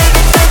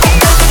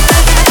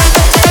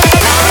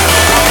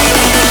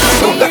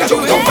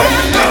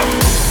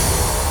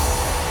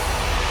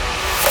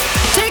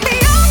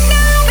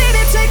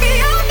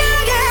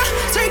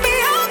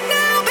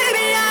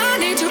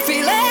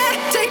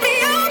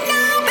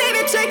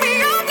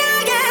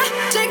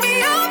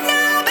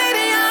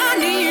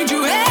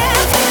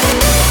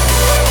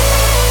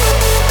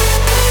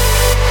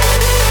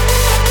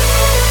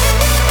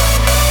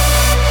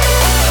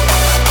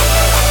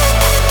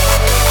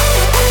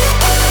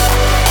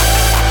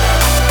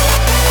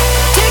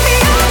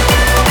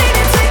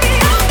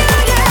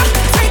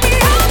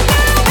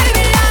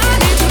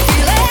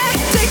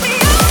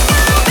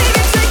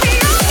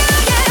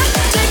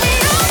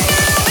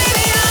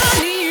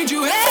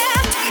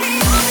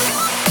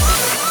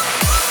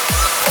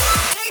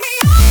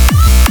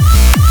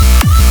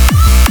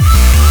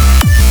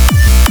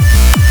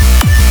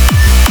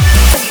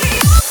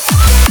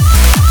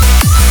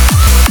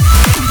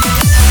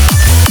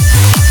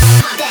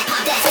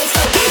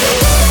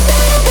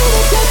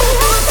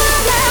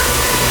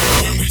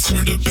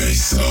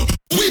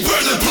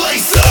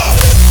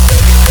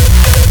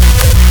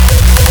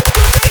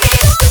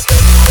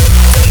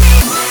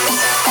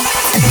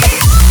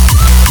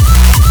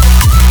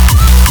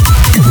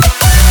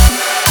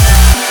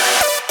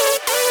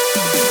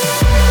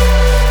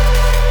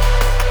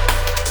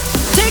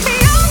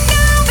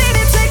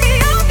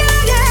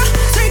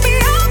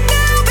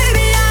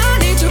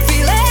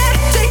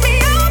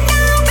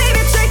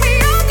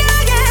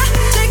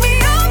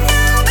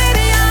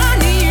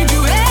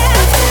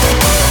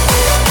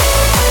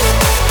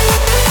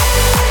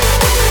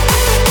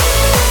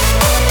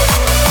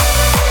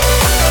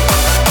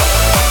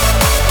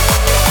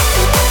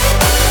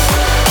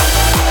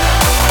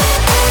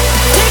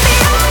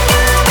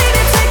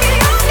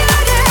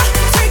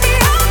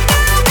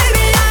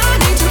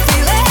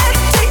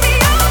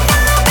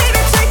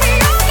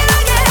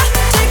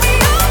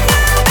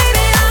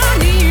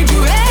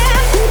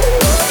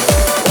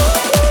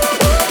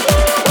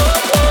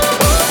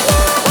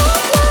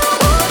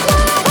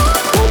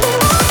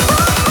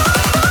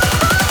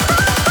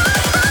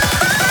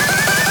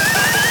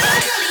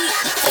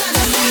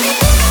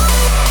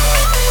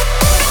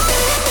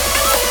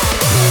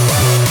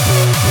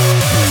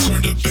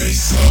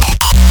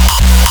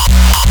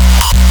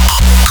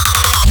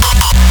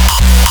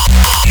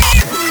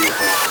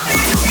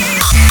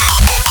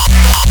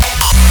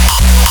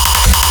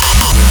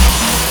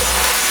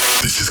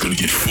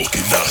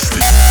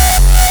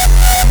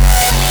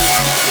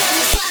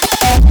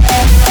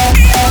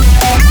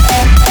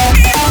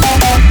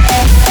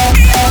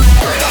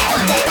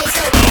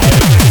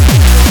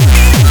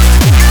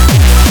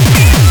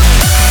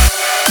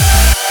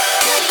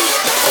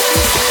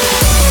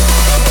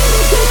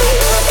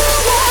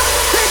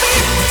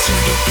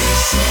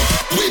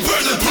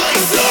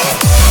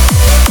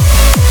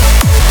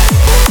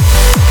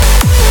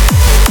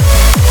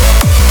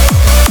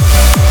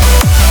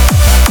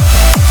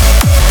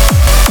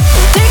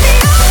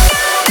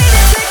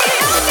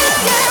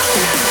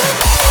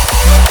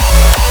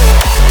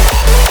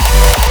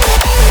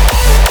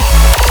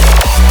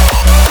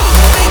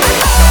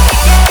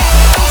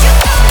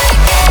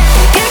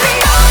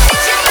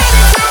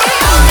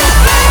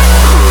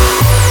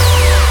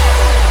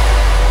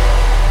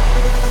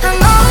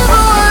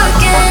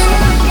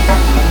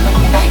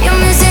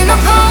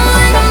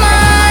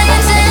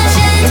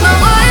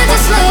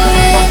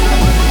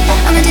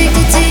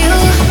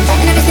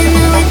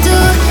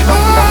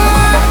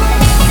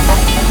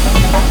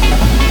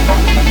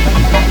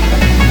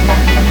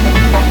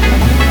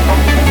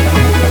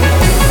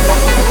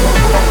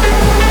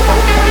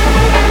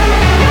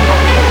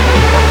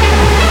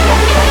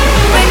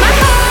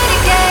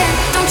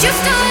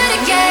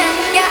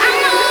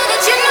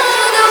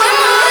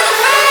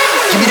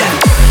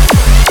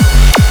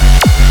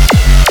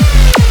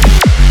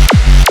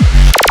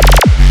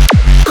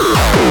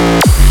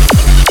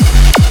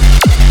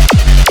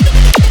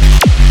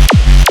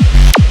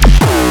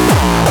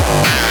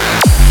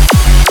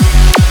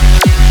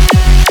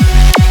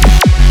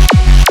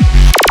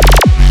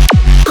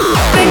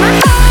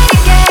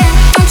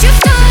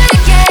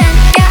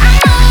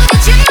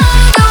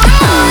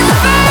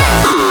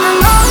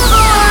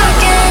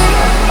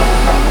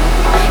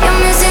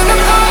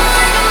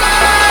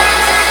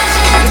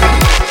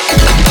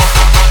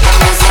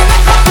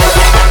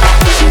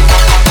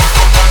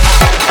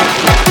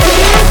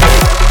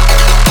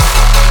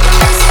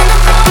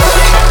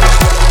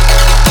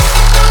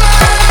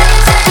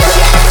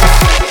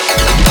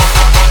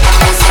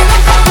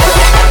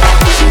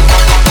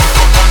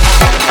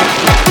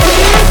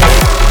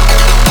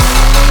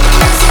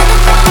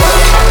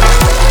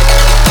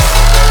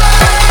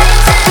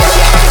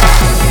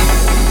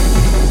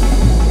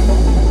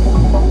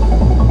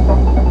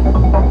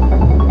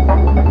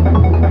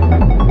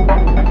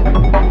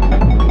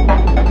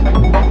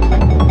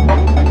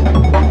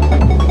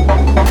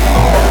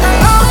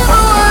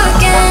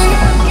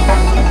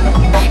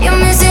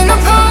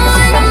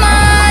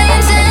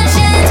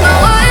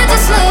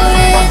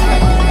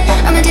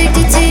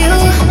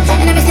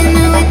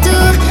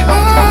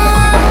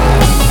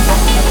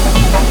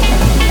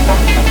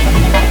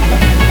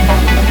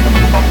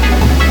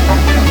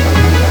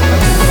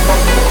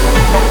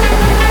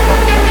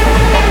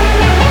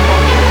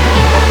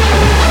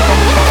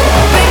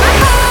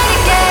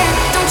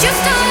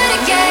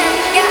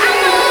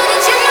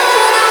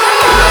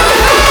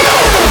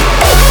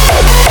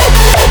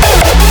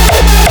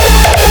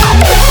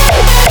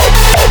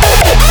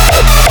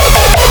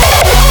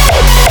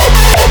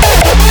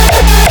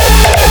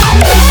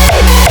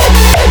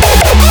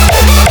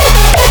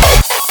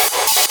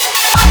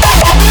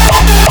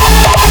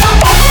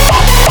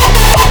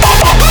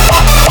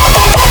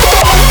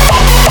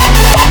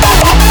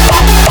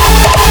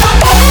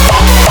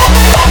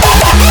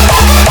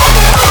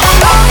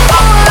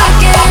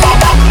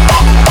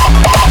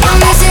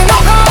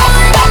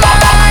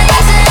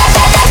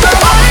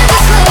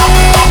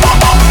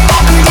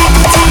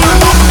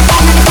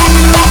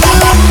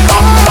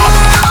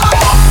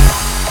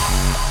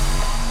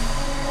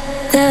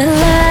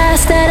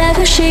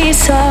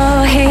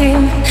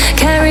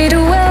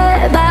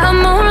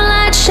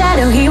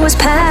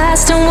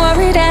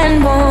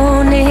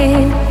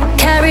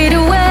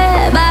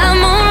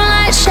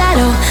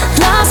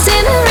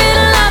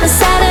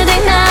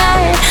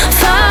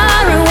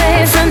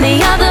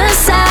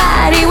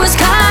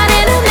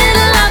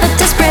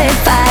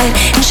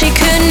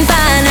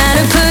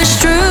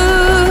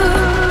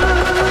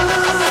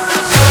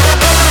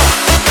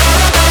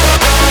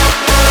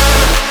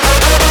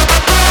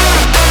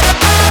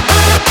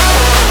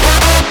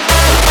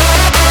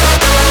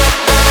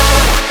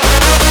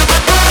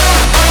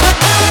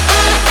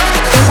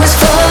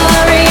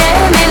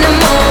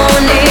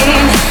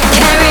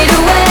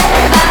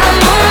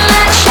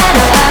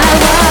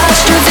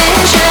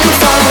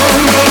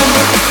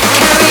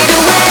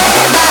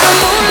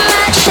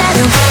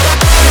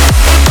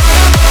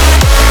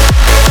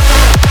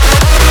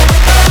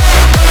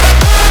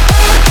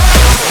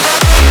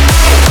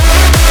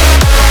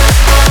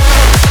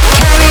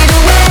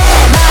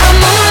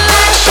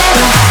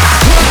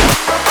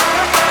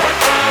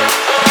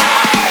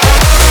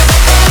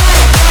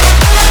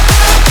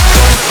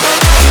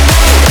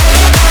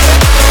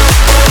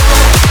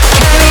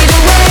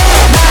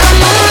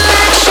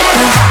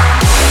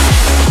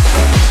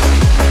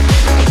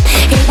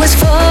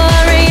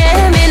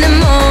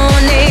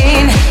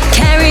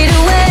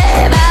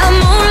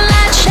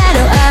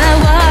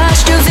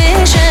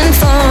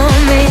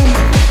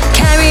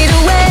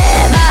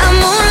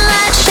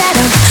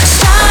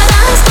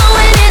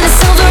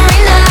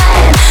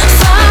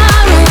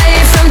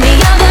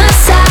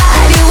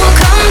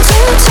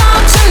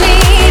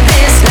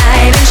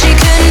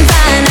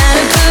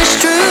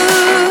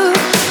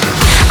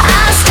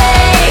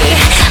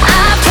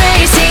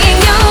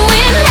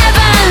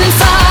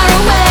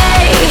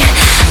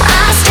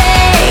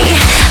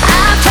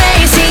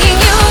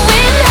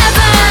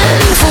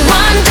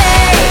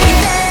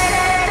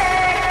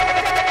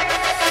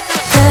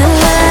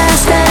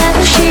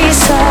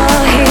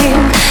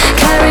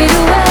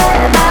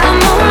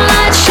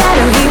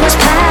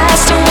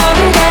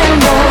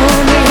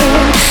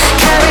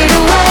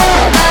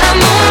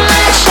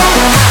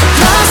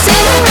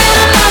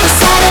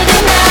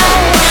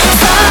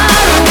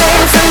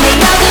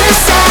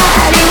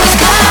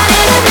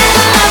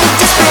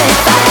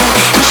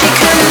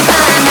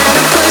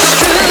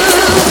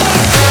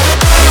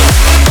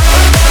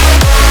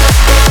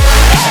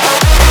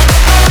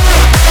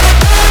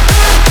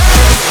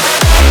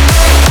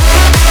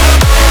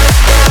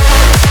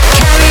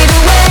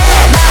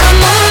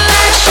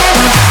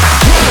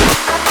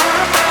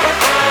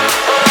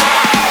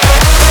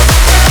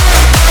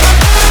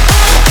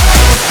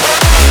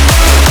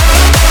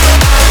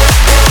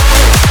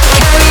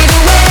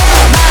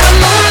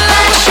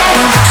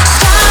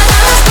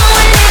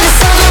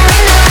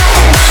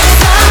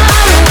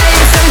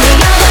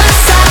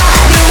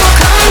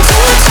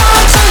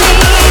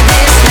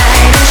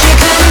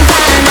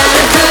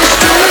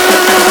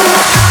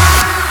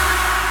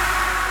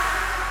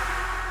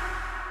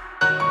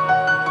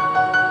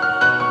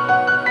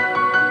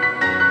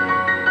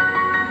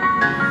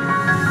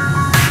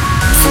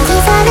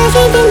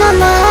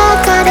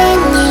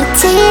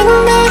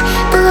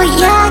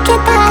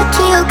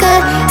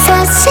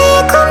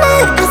 む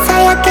朝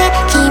焼け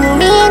君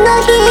の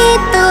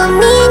瞳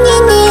に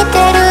似て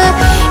る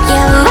柔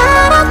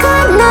らか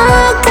な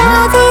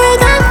風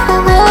が頬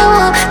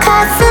をか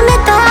すめ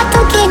た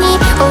時に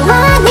終わ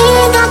り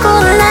が来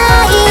な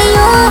いよ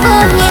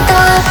うにと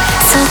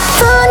そっ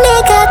と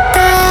願っ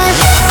た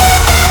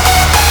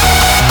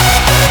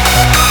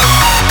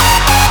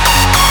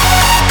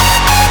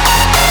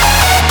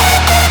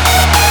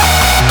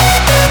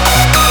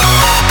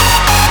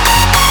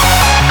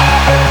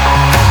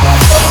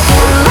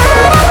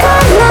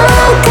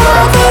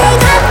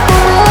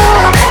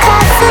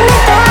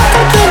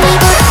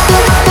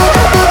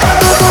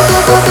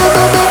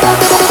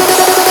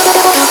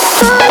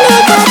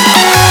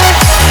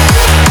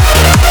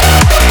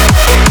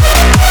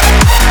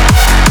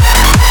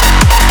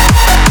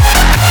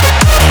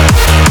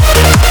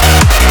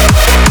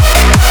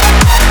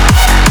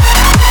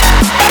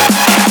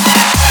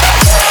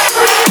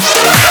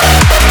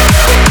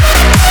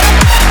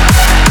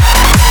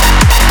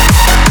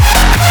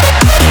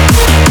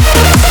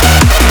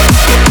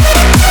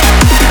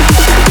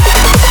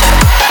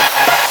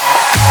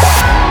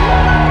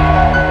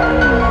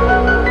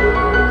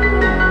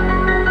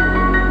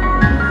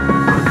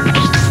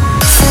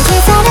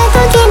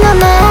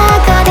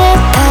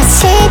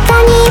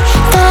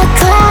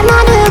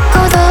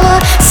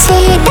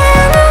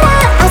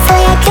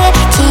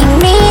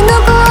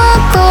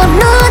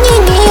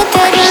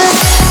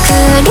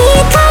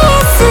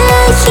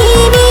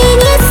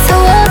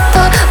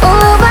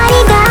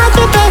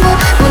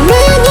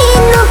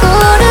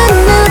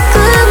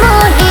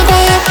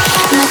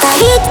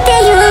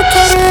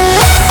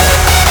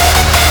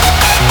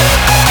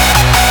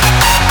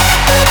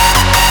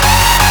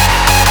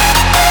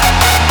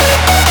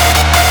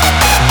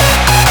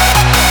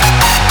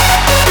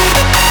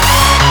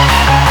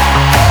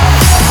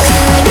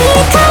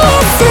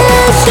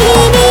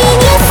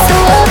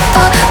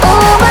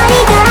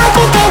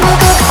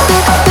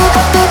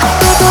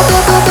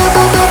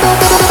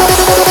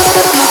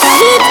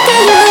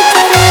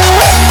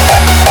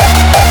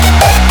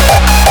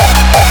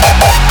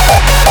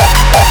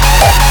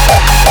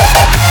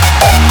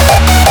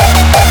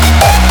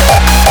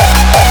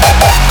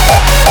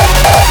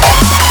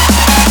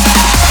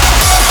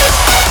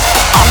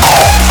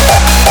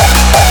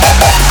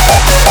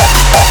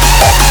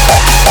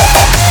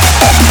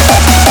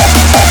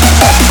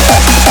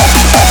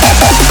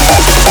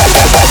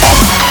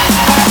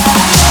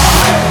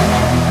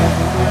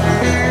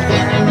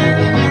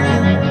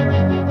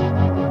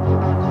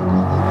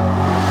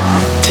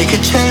Take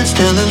a chance,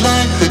 tell a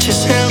lie, hurt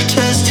yourself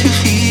just to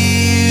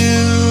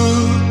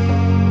feel.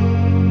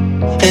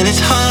 And it's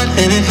hard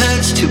and it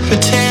hurts to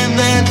pretend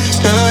that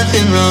there's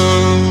nothing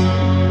wrong.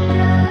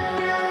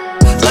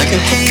 Like a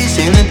haze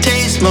in a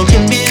day,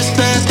 smoking beers,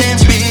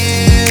 nothing's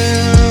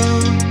real.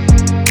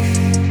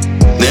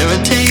 There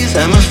are days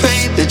I'm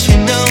afraid that you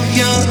know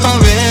you're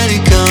already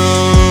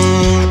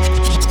gone.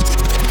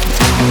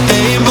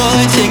 Hey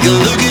boy, take a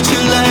look at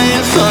your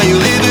life. Are you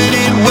living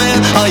it well?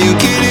 Are you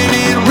getting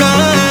it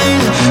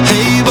right?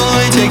 Hey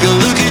boy, take a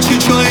look at your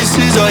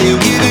choices. Are you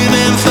giving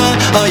them thought?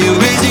 Are you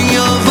raising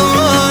your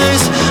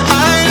voice?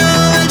 I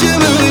know that you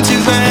move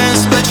too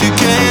fast, but you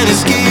can't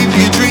escape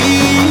your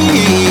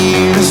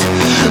dreams.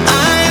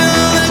 I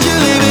know that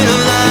you're living a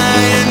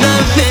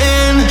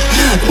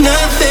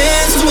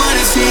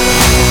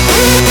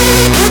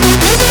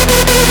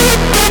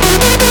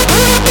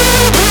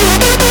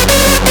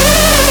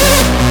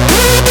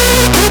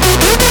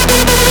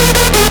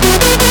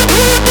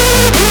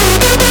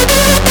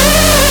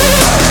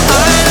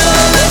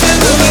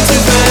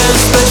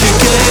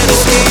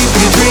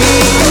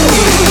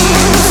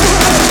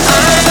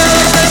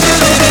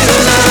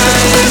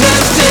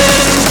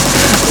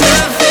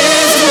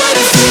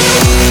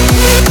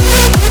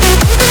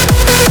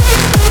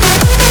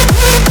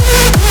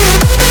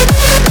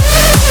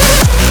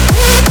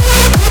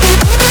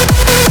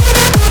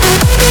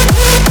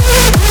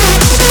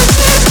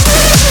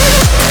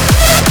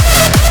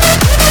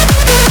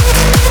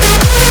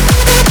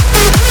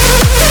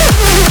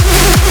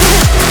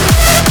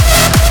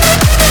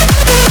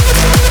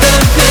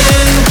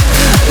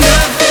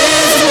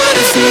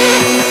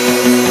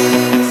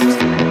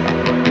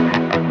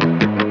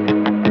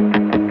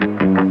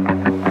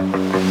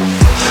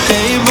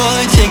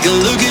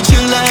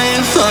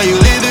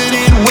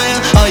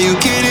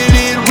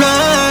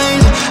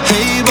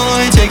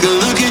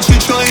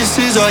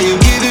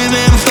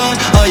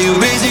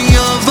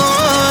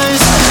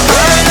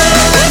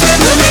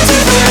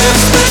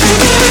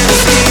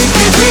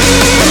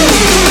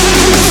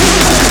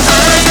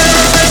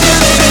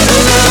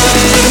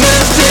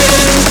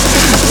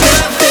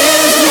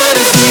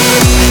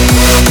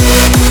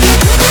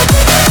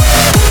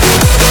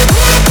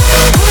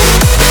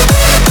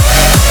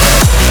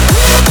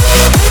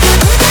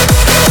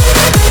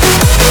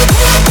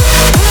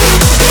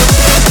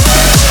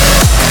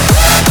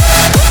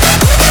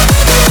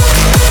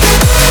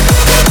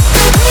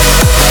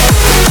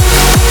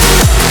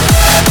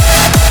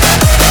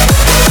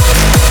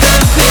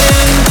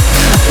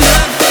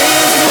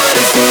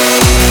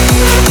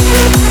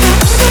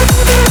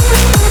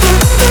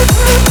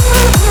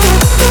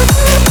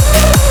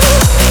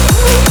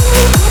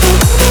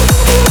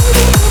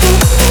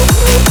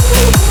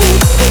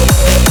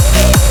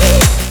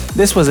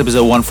This was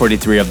episode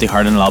 143 of the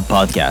Hard and Loud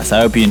podcast. I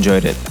hope you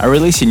enjoyed it. I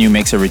release a new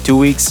mix every 2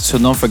 weeks, so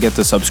don't forget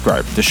to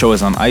subscribe. The show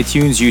is on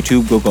iTunes,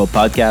 YouTube, Google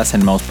Podcasts,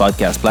 and most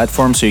podcast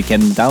platforms, so you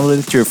can download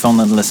it to your phone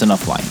and listen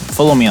offline.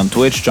 Follow me on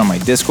Twitch, join my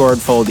Discord,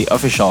 follow the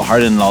official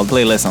Hard and Loud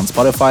playlist on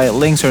Spotify.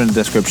 Links are in the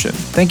description.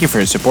 Thank you for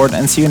your support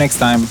and see you next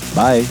time.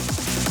 Bye.